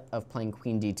idea of playing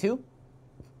queen d2,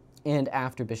 and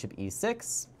after bishop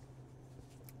e6,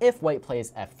 if white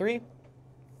plays f3,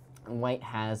 white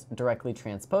has directly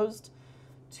transposed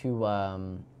to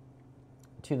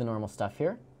the normal stuff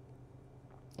here.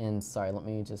 And sorry, let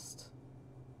me just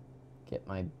get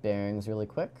my bearings really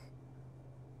quick.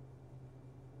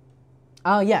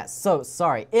 Yes, so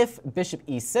sorry, if bishop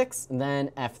e6, then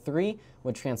f3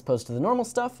 would transpose to the normal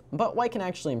stuff, but white can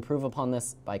actually improve upon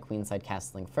this by queenside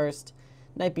castling first,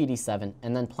 knight bd7,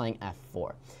 and then playing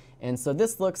f4. And so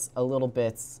this looks a little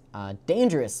bit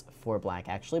dangerous for black,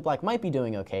 actually. Black might be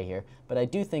doing okay here, but I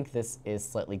do think this is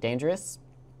slightly dangerous,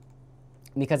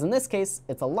 because in this case,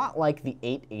 it's a lot like the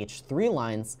 8h3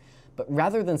 lines, but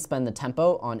rather than spend the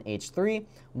tempo on h3,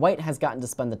 white has gotten to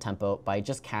spend the tempo by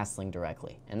just castling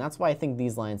directly. And that's why I think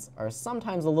these lines are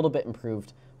sometimes a little bit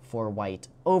improved for white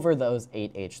over those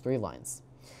 8h3 lines.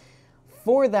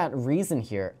 For that reason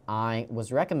here, I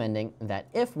was recommending that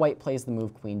if white plays the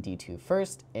move queen d2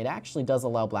 first, it actually does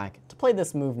allow black to play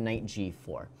this move knight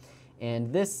g4.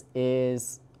 And this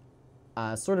is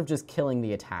sort of just killing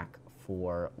the attack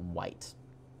for white.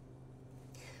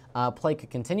 Play could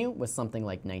continue with something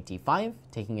like knight d5,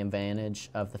 taking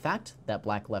advantage of the fact that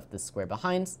black left this square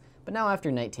behind. But now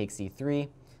after knight takes e3,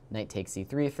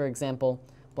 for example,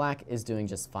 black is doing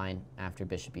just fine after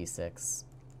bishop e6.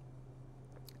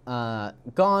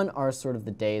 Gone are sort of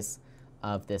the days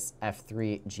of this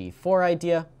f3 g4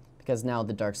 idea, because now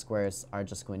the dark squares are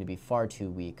just going to be far too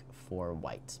weak for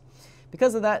white.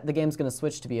 Because of that, the game's going to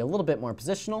switch to be a little bit more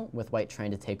positional, with white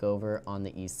trying to take over on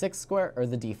the e6 square, or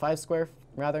the d5 square,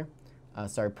 rather.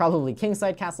 Sorry, probably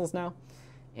kingside castles now.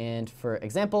 And for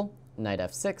example, knight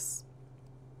f6,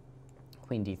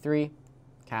 queen d3,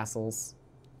 castles,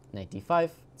 knight d5,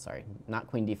 sorry, not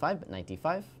queen d5, but knight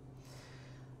d5.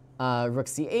 Rook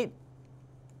c8,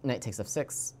 knight takes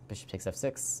f6, bishop takes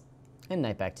f6, and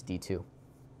knight back to d2.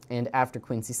 And after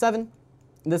queen c7,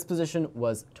 this position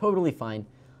was totally fine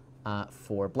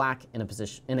for black in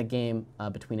a game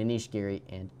between Anish Giri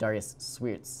and Darius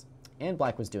Sweerts. And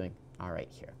black was doing all right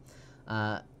here.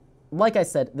 Like I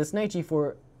said, this knight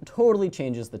g4 totally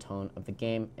changes the tone of the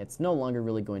game. It's no longer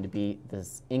really going to be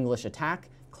this English attack,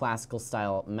 classical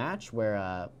style match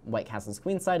where white castles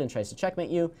queenside and tries to checkmate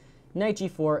you. Knight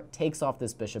g4 takes off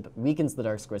this bishop, weakens the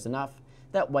dark squares enough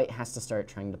that white has to start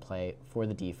trying to play for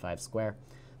the d5 square.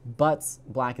 But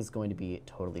black is going to be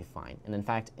totally fine. And in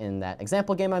fact, in that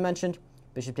example game I mentioned,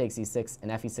 bishop takes e6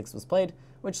 and fe6 was played,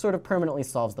 which sort of permanently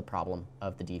solves the problem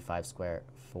of the d5 square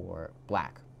for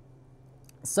black.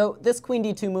 So this queen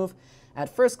d2 move,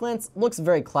 at first glance, looks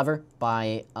very clever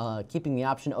by keeping the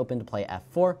option open to play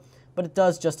f4, but it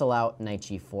does just allow knight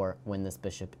g4 when this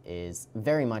bishop is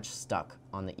very much stuck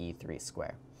on the e3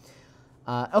 square.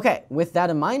 Okay, with that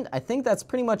in mind, I think that's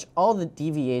pretty much all the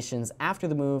deviations after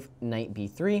the move knight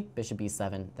b3, bishop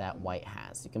b7 that white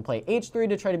has. You can play h3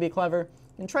 to try to be clever.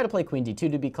 You can try to play queen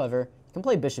d2 to be clever. You can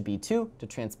play bishop b2 to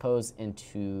transpose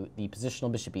into the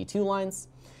positional bishop b2 lines.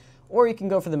 Or you can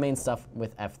go for the main stuff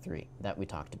with f3 that we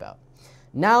talked about.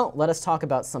 Now, let us talk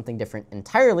about something different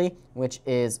entirely, which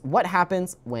is what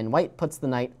happens when white puts the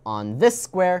knight on this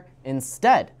square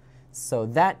instead. So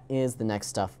that is the next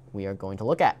stuff we are going to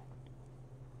look at.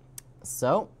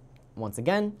 So, once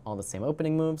again, all the same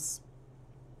opening moves.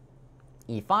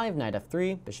 e5, knight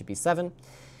f3, bishop e7.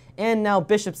 And now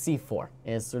bishop c4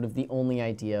 is sort of the only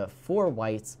idea for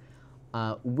white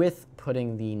with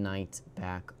putting the knight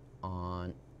back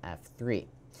on f3.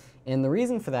 And the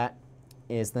reason for that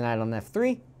is the knight on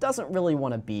f3 doesn't really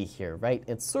want to be here, right?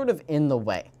 It's sort of in the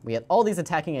way. We had all these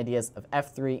attacking ideas of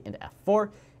f3 and f4,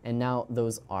 and now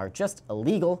those are just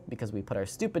illegal because we put our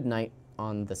stupid knight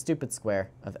on the stupid square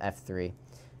of f3,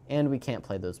 and we can't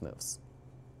play those moves.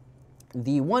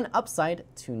 The one upside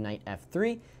to knight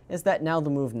f3 is that now the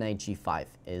move knight g5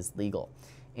 is legal.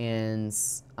 And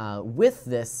with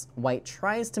this, white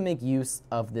tries to make use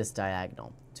of this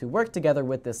diagonal to work together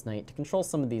with this knight to control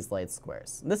some of these light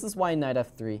squares. This is why knight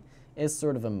f3 is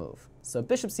sort of a move. So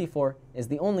bishop c4 is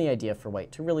the only idea for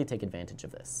white to really take advantage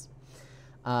of this.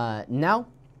 Now,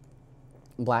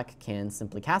 black can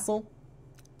simply castle.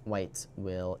 White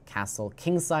will castle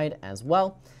kingside as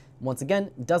well. Once again,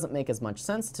 doesn't make as much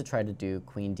sense to try to do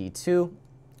queen d2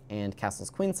 and castles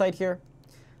queenside here,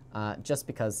 just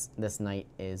because this knight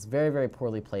is very, very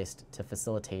poorly placed to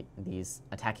facilitate these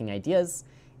attacking ideas.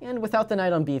 And without the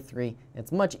knight on b3,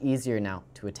 it's much easier now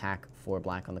to attack for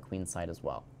black on the queen side as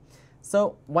well.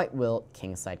 So white will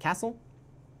kingside castle.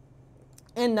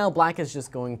 And now black is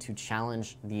just going to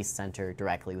challenge the center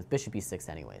directly with bishop e6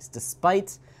 anyways.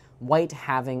 Despite white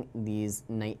having these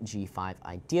knight g5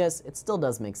 ideas, it still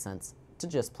does make sense to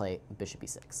just play bishop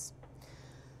e6.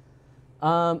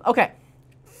 Okay,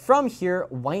 from here,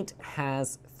 white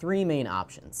has three main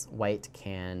options. White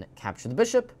can capture the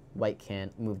bishop, white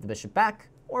can move the bishop back,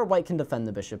 or white can defend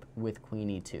the bishop with queen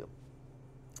e2.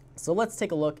 So let's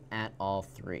take a look at all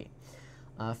three.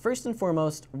 First and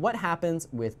foremost, what happens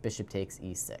with bishop takes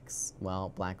e6?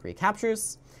 Well, black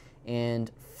recaptures,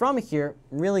 and from here,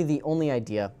 really the only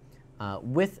idea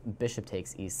with bishop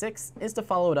takes e6 is to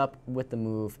follow it up with the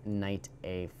move knight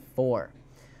a4.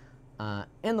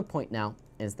 And the point now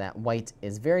is that white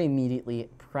is very immediately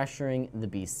pressuring the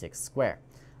b6 square.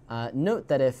 Note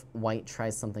that if white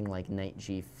tries something like knight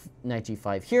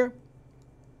g5 here,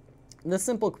 the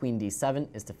simple queen d7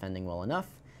 is defending well enough,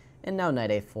 and now knight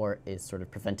a4 is sort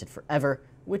of prevented forever,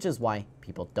 which is why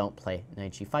people don't play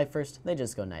knight g5 first, they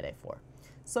just go knight a4.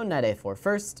 So knight a4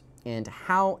 first, and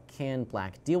how can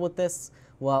black deal with this?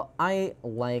 Well, I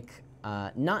like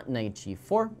not knight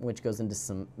g4, which goes into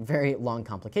some very long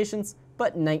complications,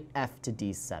 but knight f to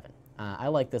d7. I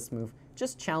like this move,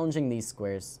 just challenging these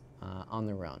squares on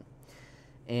their own.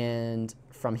 And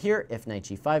from here, if knight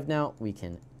g5 now, we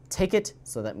can take it,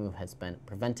 so that move has been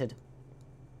prevented.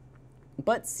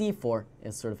 But c4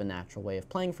 is sort of a natural way of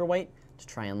playing for white to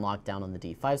try and lock down on the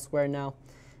d5 square now.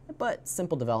 But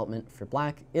simple development for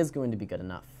black is going to be good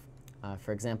enough.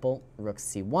 For example, rook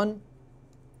c1,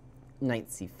 knight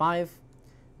c5,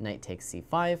 knight takes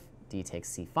c5, d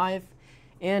takes c5,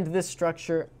 and this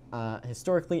structure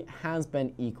historically has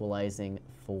been equalizing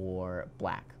for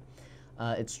black.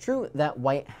 It's true that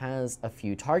white has a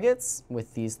few targets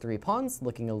with these three pawns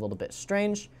looking a little bit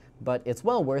strange, but it's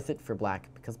well worth it for black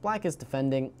because black is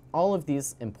defending all of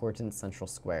these important central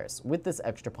squares. With this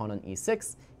extra pawn on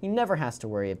e6, he never has to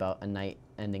worry about a knight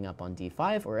ending up on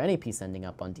d5 or any piece ending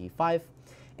up on d5.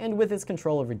 And with his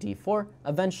control over d4,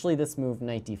 eventually this move,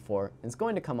 knight d4, is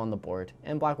going to come on the board,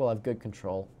 and black will have good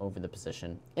control over the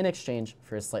position in exchange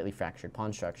for a slightly fractured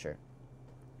pawn structure.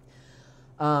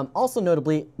 Also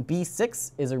notably,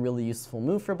 b6 is a really useful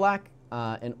move for black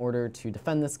in order to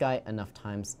defend this guy enough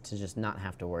times to just not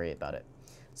have to worry about it.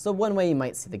 So one way you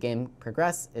might see the game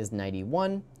progress is knight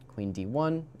e1, queen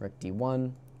d1, rook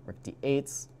d1, rook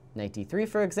d8, knight d3,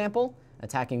 for example,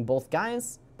 attacking both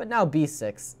guys, but now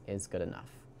b6 is good enough.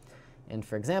 And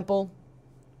for example,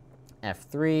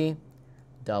 f3,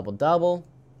 double double,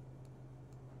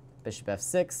 bishop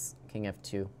f6, king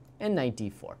f2, and knight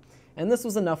d4. And this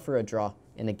was enough for a draw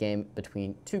in a game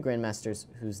between two grandmasters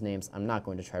whose names I'm not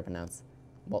going to try to pronounce.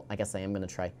 Well, I guess I am going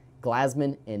to try.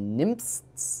 Glasman and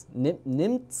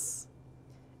Nimtz,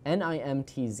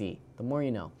 N-I-M-T-Z, the more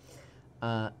you know.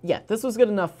 Yeah, this was good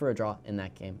enough for a draw in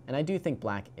that game, and I do think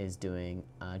black is doing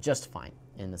just fine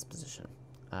in this position.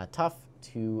 Tough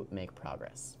to make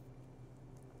progress.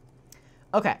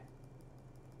 Okay,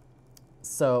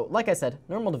 So, like I said,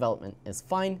 normal development is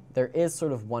fine. There is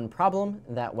sort of one problem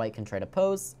that white can try to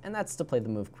pose, and that's to play the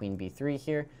move queen b3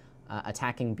 here,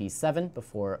 attacking b7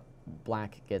 before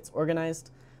black gets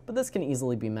organized. But this can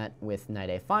easily be met with knight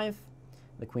a5.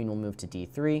 The queen will move to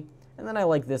d3, and then I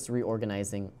like this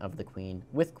reorganizing of the queen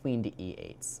with queen to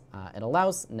e8. It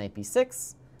allows knight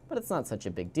b6, but it's not such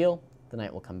a big deal. The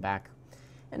knight will come back.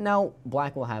 And now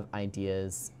black will have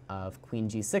ideas of queen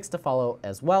g6 to follow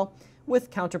as well,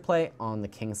 with counterplay on the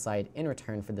king side in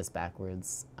return for this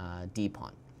backwards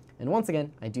d-pawn. And once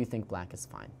again, I do think black is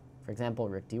fine. For example,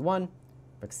 rook d1,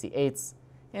 rook c8,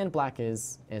 and black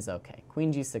is okay.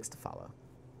 Queen g6 to follow.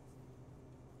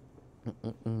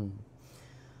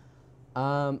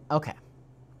 Okay.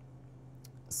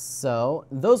 So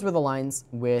those were the lines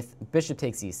with bishop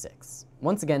takes e6.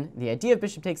 Once again, the idea of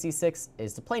bishop takes e6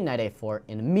 is to play knight a4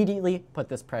 and immediately put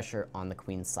this pressure on the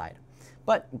queen's side.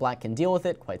 But black can deal with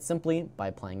it quite simply by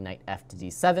playing knight f to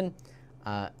d7,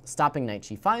 stopping knight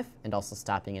g5, and also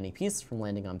stopping any piece from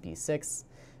landing on b6.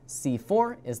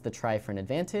 c4 is the try for an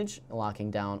advantage,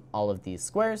 locking down all of these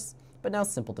squares, but now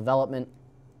simple development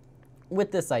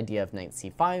with this idea of knight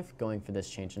c5, going for this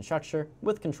change in structure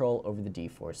with control over the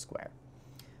d4 square.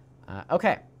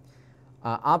 Okay.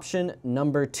 Option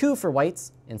number 2 for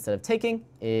whites, instead of taking,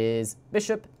 is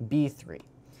bishop b3,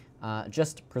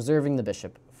 just preserving the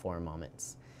bishop for a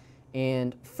moment.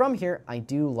 And from here, I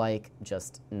do like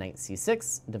just knight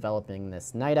c6, developing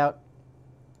this knight out.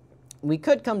 We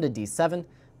could come to d7,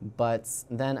 but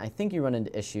then I think you run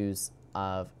into issues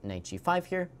of knight g5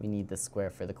 here. We need this square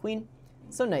for the queen,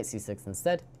 so knight c6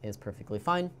 instead is perfectly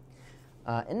fine.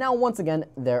 And now, once again,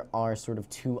 there are sort of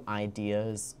two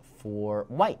ideas for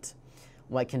white.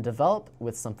 White can develop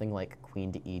with something like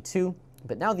queen to e2,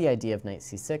 but now the idea of knight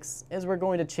c6 is we're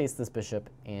going to chase this bishop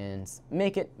and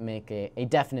make a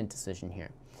definite decision here.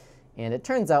 And it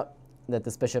turns out that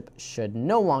this bishop should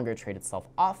no longer trade itself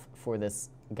off for this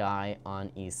guy on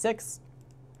e6,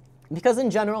 because in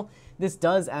general, this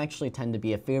does actually tend to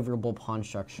be a favorable pawn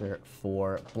structure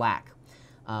for black.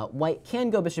 White can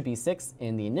go bishop e6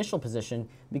 in the initial position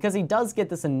because he does get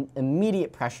this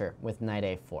immediate pressure with knight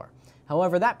a4.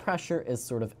 However, that pressure is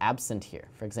sort of absent here.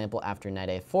 For example, after knight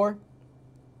a4,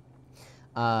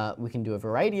 we can do a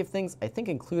variety of things, I think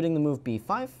including the move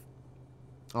b5.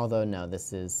 Although no,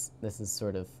 this is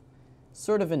sort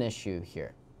of an issue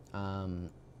here.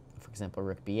 For example,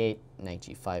 rook b8, knight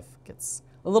g5 gets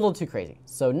a little too crazy.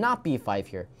 So not b5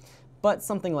 here, but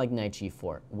something like knight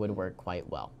g4 would work quite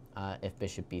well. If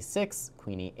bishop b6,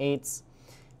 queen e8,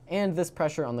 and this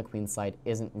pressure on the queen's side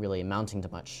isn't really amounting to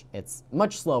much. It's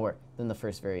much slower than the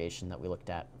first variation that we looked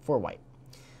at for white.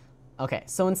 Okay,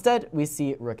 so instead we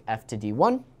see rook f to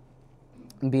d1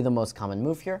 be the most common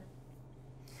move here.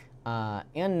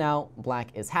 And now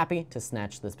black is happy to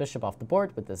snatch this bishop off the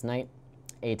board with this knight.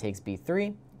 A takes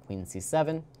b3, queen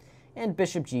c7, and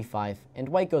bishop g5, and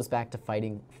white goes back to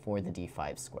fighting for the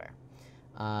d5 square.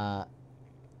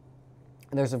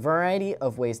 There's a variety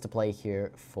of ways to play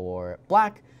here for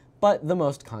black, but the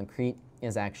most concrete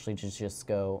is actually to just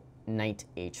go knight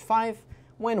h5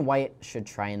 when white should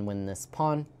try and win this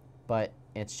pawn, but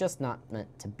it's just not meant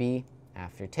to be.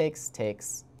 After takes,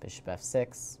 bishop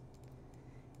f6,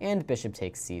 and bishop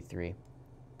takes c3.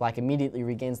 Black immediately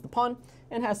regains the pawn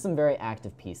and has some very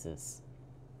active pieces.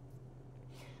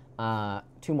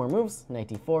 Two more moves, knight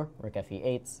d4, rook f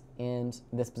e8, and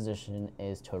this position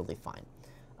is totally fine.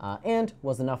 And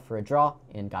was enough for a draw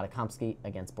in Gadakomsky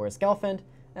against Boris Gelfand,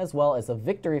 as well as a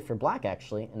victory for black,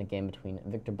 actually, in a game between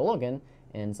Viktor Bologin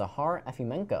and Zahar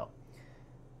Efimenko.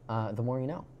 The more you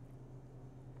know.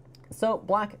 So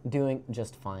black doing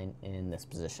just fine in this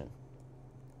position.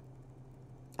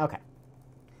 Okay.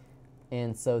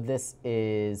 And so this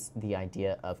is the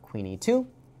idea of queen e2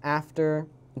 after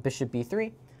bishop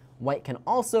b3. White can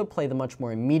also play the much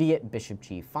more immediate bishop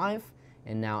g5,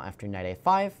 and now after knight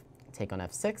a5, take on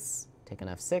f6, take on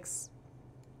f6,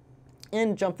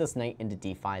 and jump this knight into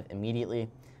d5 immediately.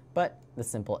 But the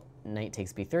simple knight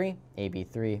takes b3, a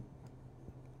b3,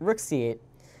 rook c8,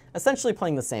 essentially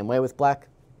playing the same way with black.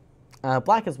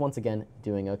 Black is once again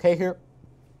doing okay here,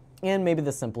 and maybe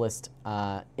the simplest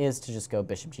is to just go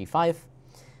bishop g5,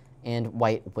 and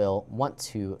white will want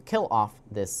to kill off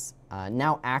this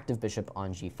now active bishop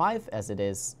on g5, as it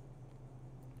is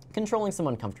controlling some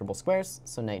uncomfortable squares.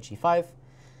 So knight g5,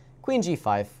 queen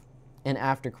g5, and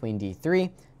after queen d3,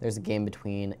 there's a game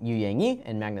between Yu Yang-yi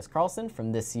and Magnus Carlsen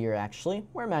from this year, actually,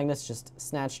 where Magnus just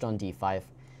snatched on d5,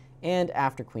 and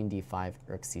after queen d5,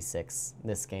 rook c6,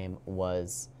 this game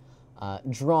was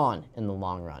drawn in the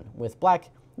long run, with black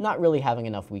not really having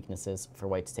enough weaknesses for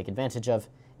white to take advantage of,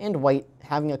 and white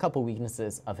having a couple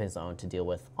weaknesses of his own to deal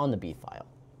with on the b file.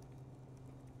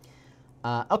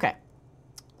 Okay,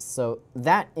 so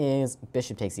that is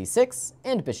bishop takes e6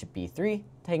 and bishop b3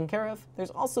 taken care of. There's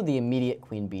also the immediate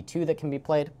queen b2 that can be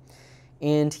played.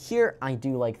 And here I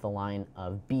do like the line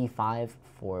of b5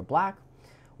 for black.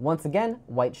 Once again,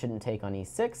 white shouldn't take on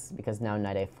e6 because now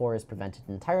knight a4 is prevented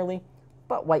entirely,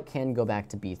 but white can go back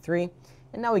to b3.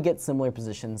 And now we get similar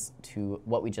positions to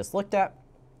what we just looked at.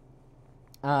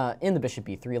 In the bishop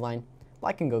b3 line,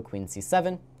 black can go queen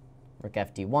c7, rook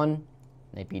fd1,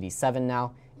 knight bd7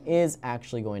 now is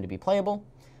actually going to be playable.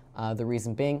 The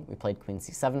reason being, we played queen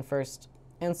c7 first,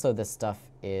 and so this stuff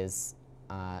is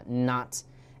not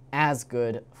as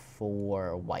good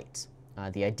for white.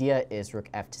 The idea is rook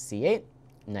f to c8,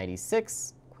 knight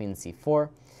e6, queen c4,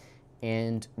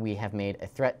 and we have made a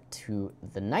threat to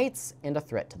the knights and a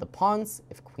threat to the pawns.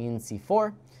 If queen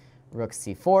c4, rook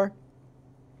c4,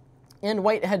 and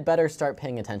white had better start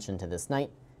paying attention to this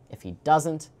knight. If he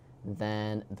doesn't,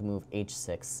 then the move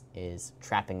h6 is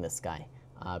trapping this guy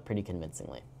pretty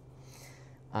convincingly.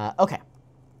 Okay,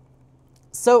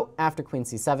 so after queen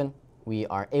c7, we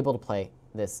are able to play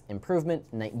this improvement,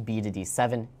 knight b to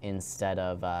d7 instead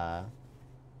of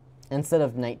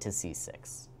knight to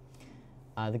c6.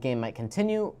 The game might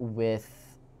continue with,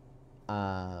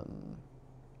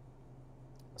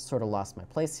 sort of lost my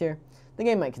place here. The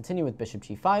game might continue with bishop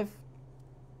g5,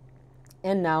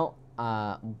 and now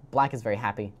black is very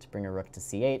happy to bring a rook to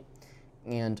c8,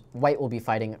 and white will be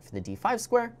fighting for the d5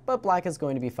 square, but black is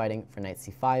going to be fighting for knight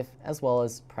c5, as well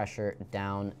as pressure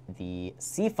down the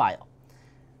c file.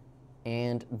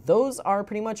 And those are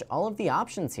pretty much all of the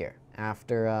options here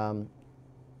after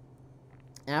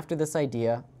this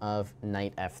idea of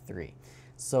knight f3.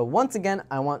 So once again,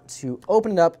 I want to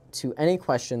open it up to any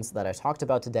questions that I talked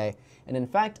about today. And in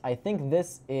fact, I think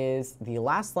this is the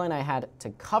last line I had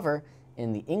to cover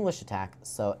in the English attack.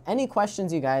 So any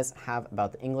questions you guys have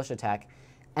about the English attack,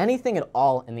 anything at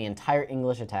all in the entire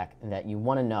English attack that you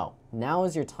want to know, now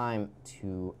is your time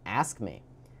to ask me.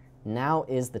 Now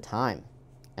is the time.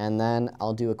 And then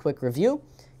I'll do a quick review,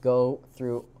 go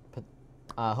through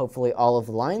hopefully all of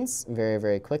the lines very,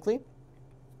 very quickly.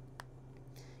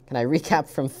 Can I recap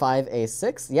from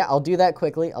 5a6? Yeah, I'll do that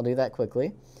quickly.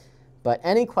 But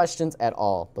any questions at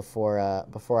all before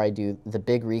I do the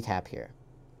big recap here?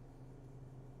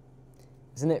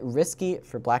 Isn't it risky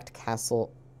for black to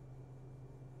castle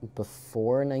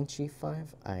before knight g5?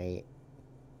 I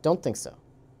don't think so.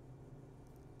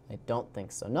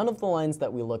 None of the lines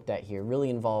that we looked at here really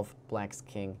involve black's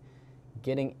king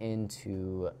getting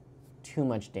into too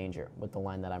much danger with the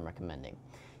line that I'm recommending.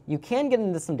 You can get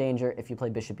into some danger if you play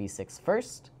bishop e6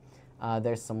 first.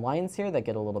 There's some lines here that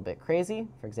get a little bit crazy.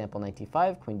 For example, knight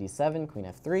d5, queen d7, queen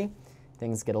f3.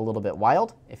 Things get a little bit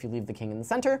wild if you leave the king in the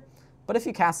center. But if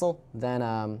you castle, then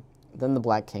the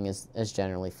black king is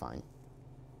generally fine.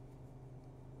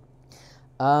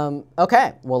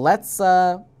 Okay, well let's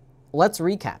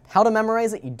recap. How to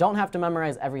memorize it? You don't have to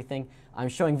memorize everything. I'm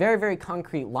showing very, very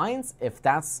concrete lines. If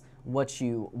that's what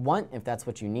you want, if that's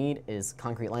what you need is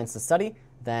concrete lines to study,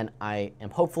 then I am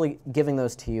hopefully giving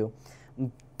those to you.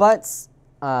 But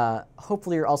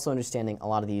hopefully you're also understanding a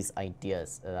lot of these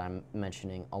ideas that I'm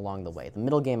mentioning along the way. The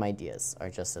middle game ideas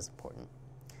are just as important.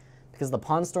 Because the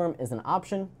pawn storm is an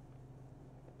option,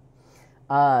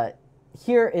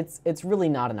 here it's really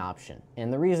not an option.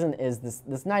 And the reason is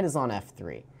this knight is on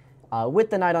f3. With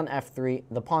the knight on f3,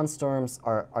 the pawn storms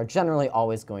are generally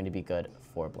always going to be good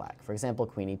for black. For example,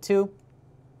 queen e2,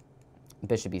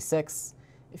 bishop e6.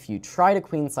 If you try to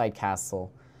queenside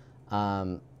castle,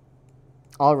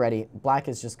 already black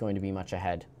is just going to be much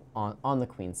ahead on the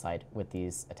queen side with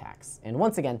these attacks. And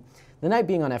once again, the knight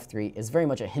being on f3 is very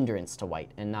much a hindrance to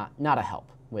white and not a help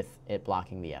with it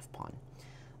blocking the f-pawn.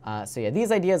 So yeah,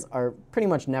 these ideas are pretty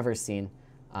much never seen.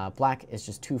 Black is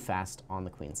just too fast on the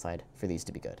queen side for these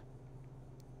to be good.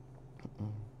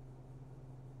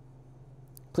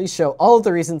 Please show all of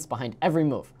the reasons behind every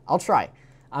move. I'll try.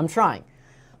 I'm trying.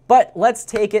 But let's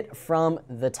take it from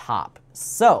the top.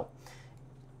 So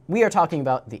we are talking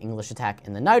about the English attack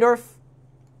in the Najdorf,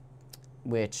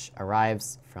 which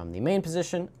arrives from the main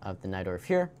position of the Najdorf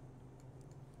here.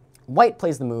 White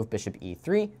plays the move bishop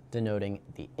e3, denoting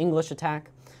the English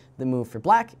attack. The move for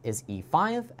black is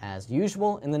e5, as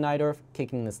usual in the Najdorf,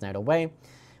 kicking this knight away.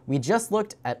 We just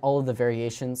looked at all of the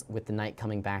variations with the knight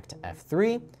coming back to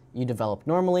f3. You develop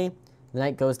normally. The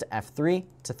knight goes to f3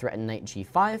 to threaten knight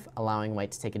g5, allowing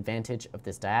white to take advantage of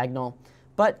this diagonal.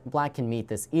 But black can meet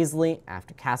this easily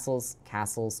after castles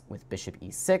with bishop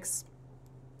e6.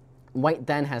 White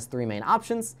then has three main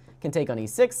options, can take on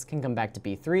e6, can come back to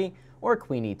b3, or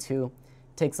queen e2.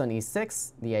 takes on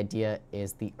e6. The idea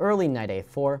is the early knight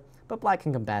a4, but black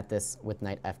can combat this with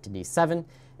knight f to d7,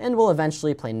 and will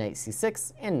eventually play knight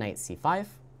c6 and knight c5.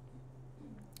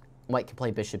 White can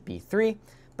play bishop b3,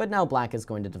 but now black is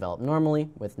going to develop normally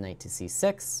with knight to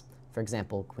c6. For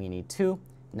example, queen e2,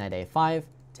 knight a5,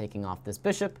 taking off this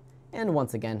bishop, and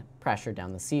once again, pressure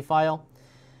down the c-file.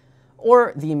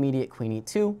 Or the immediate queen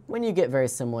e2, when you get very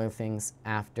similar things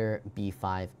after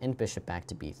b5 and bishop back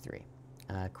to b3.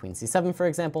 Queen c7, for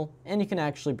example, and you can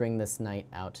actually bring this knight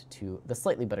out to the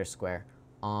slightly better square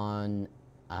on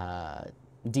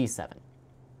d7.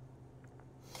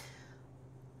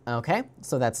 Okay,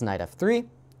 so that's knight f3.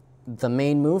 The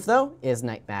main move, though, is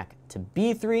knight back to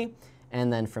b3,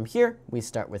 and then from here, we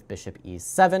start with bishop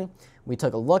e7. We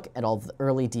took a look at all the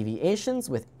early deviations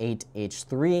with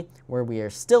 8h3, where we are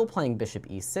still playing bishop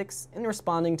e6 and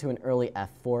responding to an early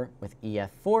f4 with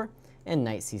ef4, and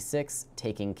knight c6,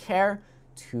 taking care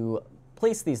to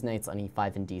place these knights on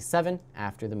e5 and d7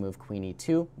 after the move queen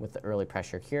e2 with the early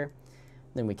pressure here.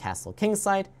 Then we castle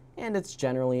kingside, and it's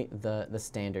generally the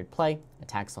standard play,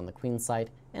 attacks on the queen side,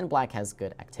 and black has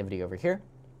good activity over here.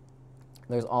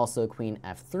 There's also queen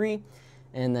f3,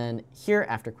 and then here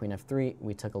after queen f3,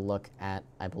 we took a look at,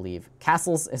 I believe,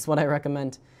 castles is what I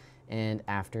recommend, and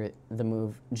after the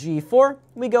move g4,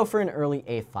 we go for an early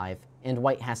a5, and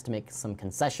white has to make some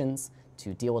concessions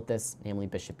to deal with this, namely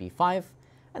bishop b5,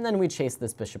 and then we chase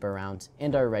this bishop around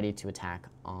and are ready to attack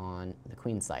on the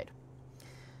queen side.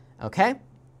 Okay,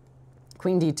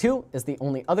 queen d2 is the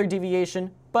only other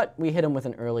deviation, but we hit him with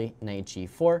an early knight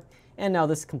g4, and now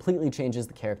this completely changes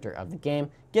the character of the game.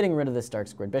 Getting rid of this dark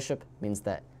squared bishop means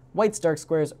that white's dark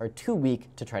squares are too weak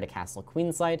to try to castle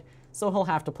queenside, so he'll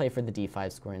have to play for the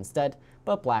d5 square instead,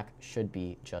 but black should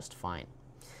be just fine.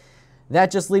 That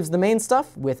just leaves the main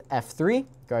stuff with f3,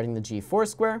 guarding the g4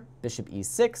 square, bishop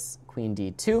e6, queen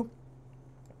d2,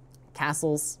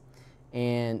 castles,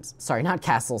 and, sorry, not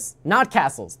castles,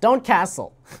 don't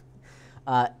castle.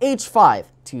 h5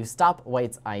 to stop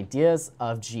white's ideas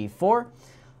of g4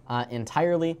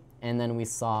 entirely, and then we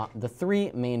saw the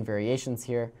three main variations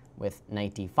here with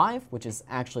knight d5, which is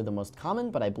actually the most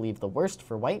common, but I believe the worst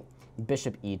for white,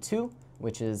 bishop e2,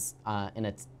 which is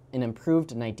an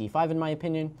improved knight d5 in my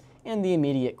opinion, and the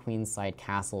immediate queenside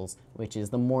castles, which is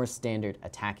the more standard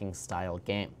attacking style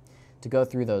game. To go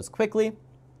through those quickly,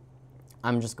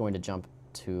 I'm just going to jump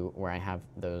to where I have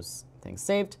those things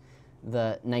saved.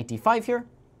 The knight d5 here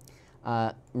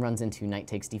runs into knight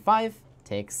takes d5,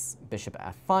 takes bishop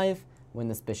f5 when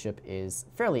this bishop is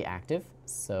fairly active,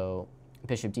 so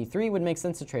bishop d3 would make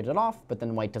sense to trade it off, but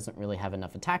then white doesn't really have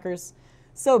enough attackers,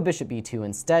 so bishop e2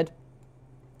 instead.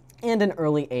 And an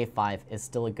early a5 is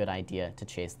still a good idea to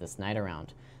chase this knight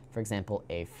around. For example,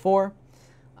 a4,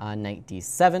 knight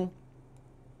d7,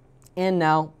 and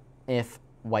now if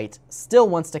white still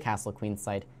wants to castle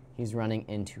queenside, he's running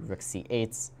into rook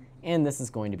c8, and this is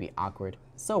going to be awkward,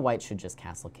 so white should just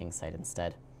castle kingside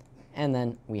instead. And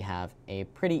then we have a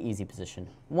pretty easy position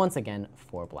once again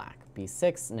for black.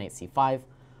 b6, knight c5,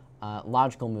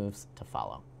 logical moves to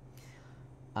follow.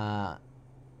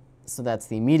 So that's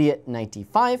the immediate knight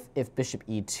d5. If bishop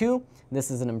e2, this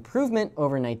is an improvement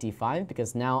over knight d5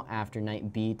 because now after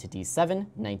knight b to d7,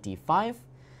 knight d5.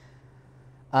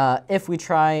 If we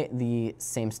try the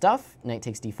same stuff, knight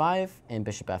takes d5 and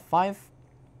bishop f5,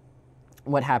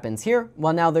 what happens here?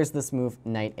 Well, now there's this move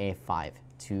knight a5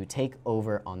 to take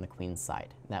over on the queen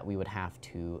side that we would have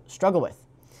to struggle with.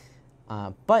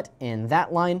 But in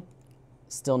that line,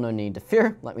 still no need to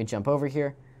fear. Let me jump over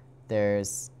here.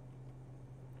 There's,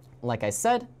 like I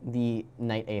said, the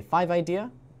knight a5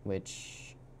 idea,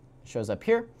 which shows up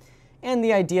here. And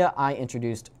the idea I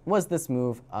introduced was this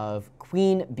move of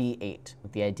queen b8,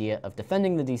 with the idea of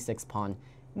defending the d6 pawn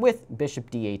with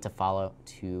bishop d8 to follow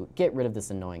to get rid of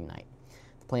this annoying knight.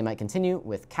 The play might continue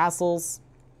with castles.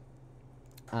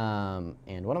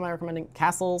 And what am I recommending?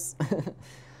 Castles.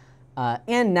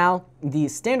 And now, the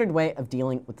standard way of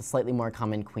dealing with the slightly more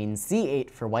common queen c8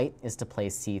 for white is to play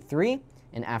c3,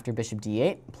 and after bishop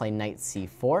d8, play knight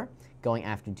c4, going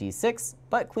after d6,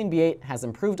 but queen b8 has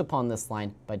improved upon this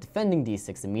line by defending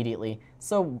d6 immediately,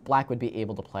 so black would be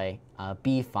able to play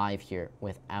b5 here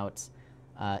without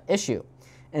issue.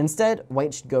 Instead,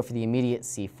 white should go for the immediate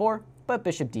c4, but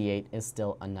bishop d8 is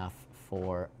still enough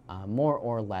for more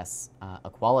or less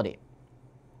equality.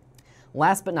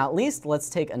 Last but not least, let's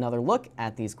take another look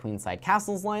at these queenside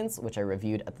castles lines, which I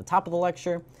reviewed at the top of the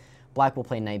lecture. Black will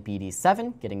play knight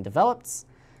bd7, getting developed,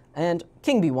 and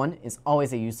king b1 is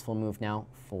always a useful move now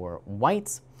for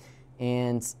white.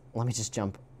 And let me just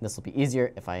jump. This will be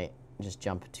easier if I just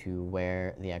jump to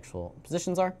where the actual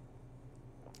positions are.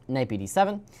 Knight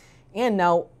bd7. And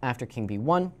now, after king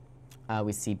b1,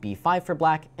 we see b5 for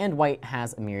black, and white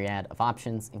has a myriad of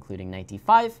options, including knight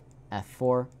d5,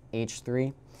 f4,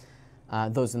 h3.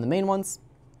 Those are the main ones,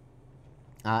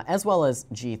 as well as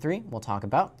g3 we'll talk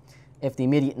about. If the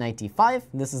immediate knight d5,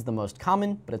 this is the most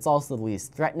common, but it's also the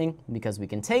least threatening because we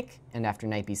can take, and after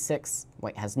knight b6,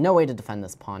 white has no way to defend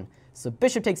this pawn. So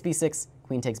bishop takes b6,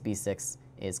 queen takes b6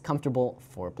 is comfortable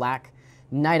for black.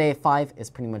 Knight a5 is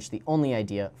pretty much the only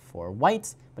idea for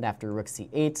white, but after rook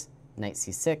c8, knight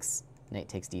c6, knight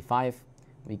takes d5,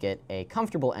 we get a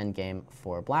comfortable endgame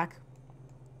for black.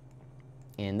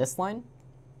 In this line,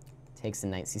 takes in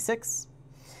knight c6.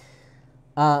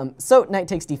 So knight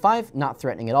takes d5, not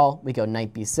threatening at all. We go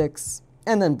knight b6,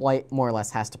 and then white more or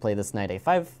less has to play this knight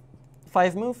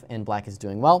a5 move, and black is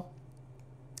doing well.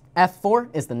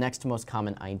 f4 is the next most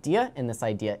common idea, and this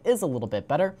idea is a little bit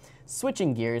better.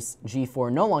 Switching gears,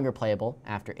 g4 no longer playable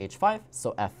after h5,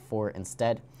 so f4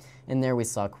 instead. And there we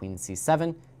saw queen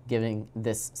c7, giving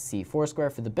this c4 square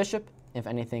for the bishop if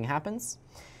anything happens.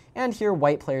 And here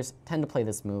white players tend to play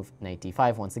this move, knight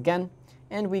d5 once again,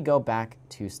 and we go back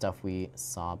to stuff we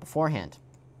saw beforehand.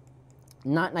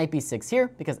 Not knight b6 here,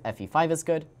 because fe5 is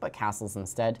good, but castles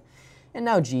instead. And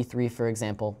now g3, for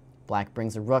example. Black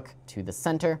brings a rook to the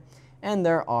center, and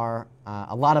there are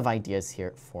a lot of ideas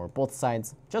here for both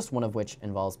sides, just one of which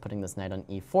involves putting this knight on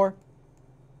e4, for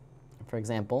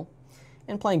example,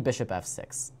 and playing bishop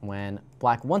f6, when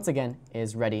black once again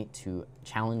is ready to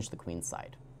challenge the queen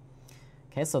side.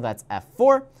 Okay, so that's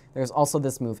f4. There's also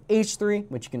this move h3,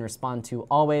 which you can respond to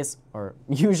always, or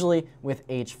usually, with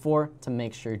h4 to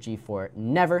make sure g4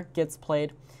 never gets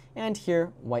played. And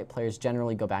here, white players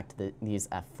generally go back to these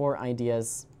f4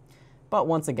 ideas, but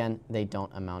once again, they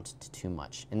don't amount to too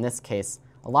much. In this case,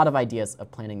 a lot of ideas of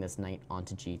planting this knight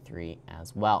onto g3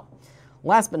 as well.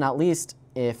 Last but not least,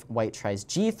 if white tries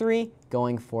g3,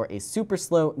 going for a super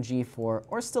slow g4,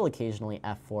 or still occasionally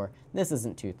f4, this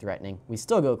isn't too threatening. We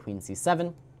still go queen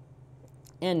c7,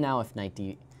 and now if knight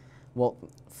d... Well,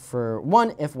 for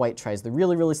one, if white tries the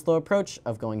really, really slow approach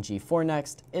of going g4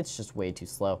 next, it's just way too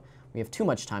slow. We have too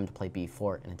much time to play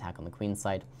b4 and attack on the queen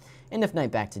side. And if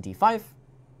knight back to d5,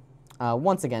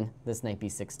 once again, this knight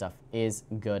b6 stuff is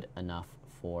good enough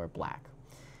for black.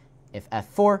 If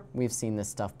f4, we've seen this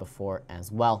stuff before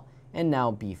as well, and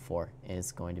now b4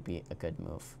 is going to be a good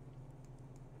move.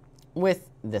 With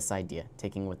this idea,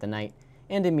 taking with the knight,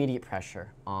 and immediate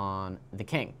pressure on the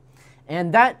king.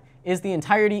 And that is the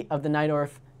entirety of the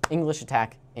Najdorf English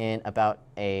attack in about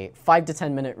a 5 to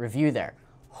 10 minute review there.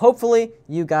 Hopefully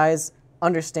you guys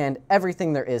understand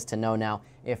everything there is to know now.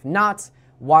 If not,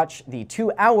 watch the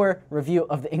 2-hour review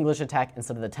of the English attack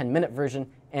instead of the 10-minute version,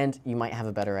 and you might have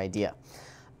a better idea.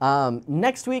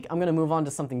 Next week, I'm going to move on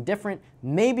to something different.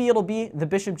 Maybe it'll be the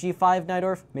bishop g5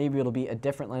 Najdorf. Maybe it'll be a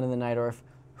different line of the Najdorf.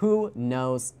 Who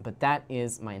knows? But that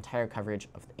is my entire coverage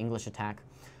of the English attack.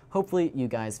 Hopefully, you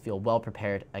guys feel well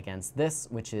prepared against this,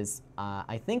 which is,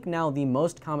 I think, now the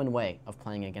most common way of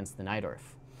playing against the Najdorf.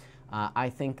 I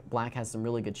think black has some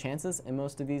really good chances in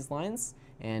most of these lines,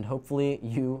 and hopefully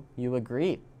you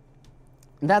agree.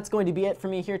 That's going to be it for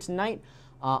me here tonight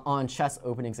on Chess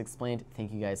Openings Explained.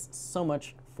 Thank you guys so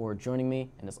much for joining me,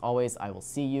 and as always, I will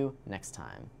see you next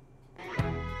time.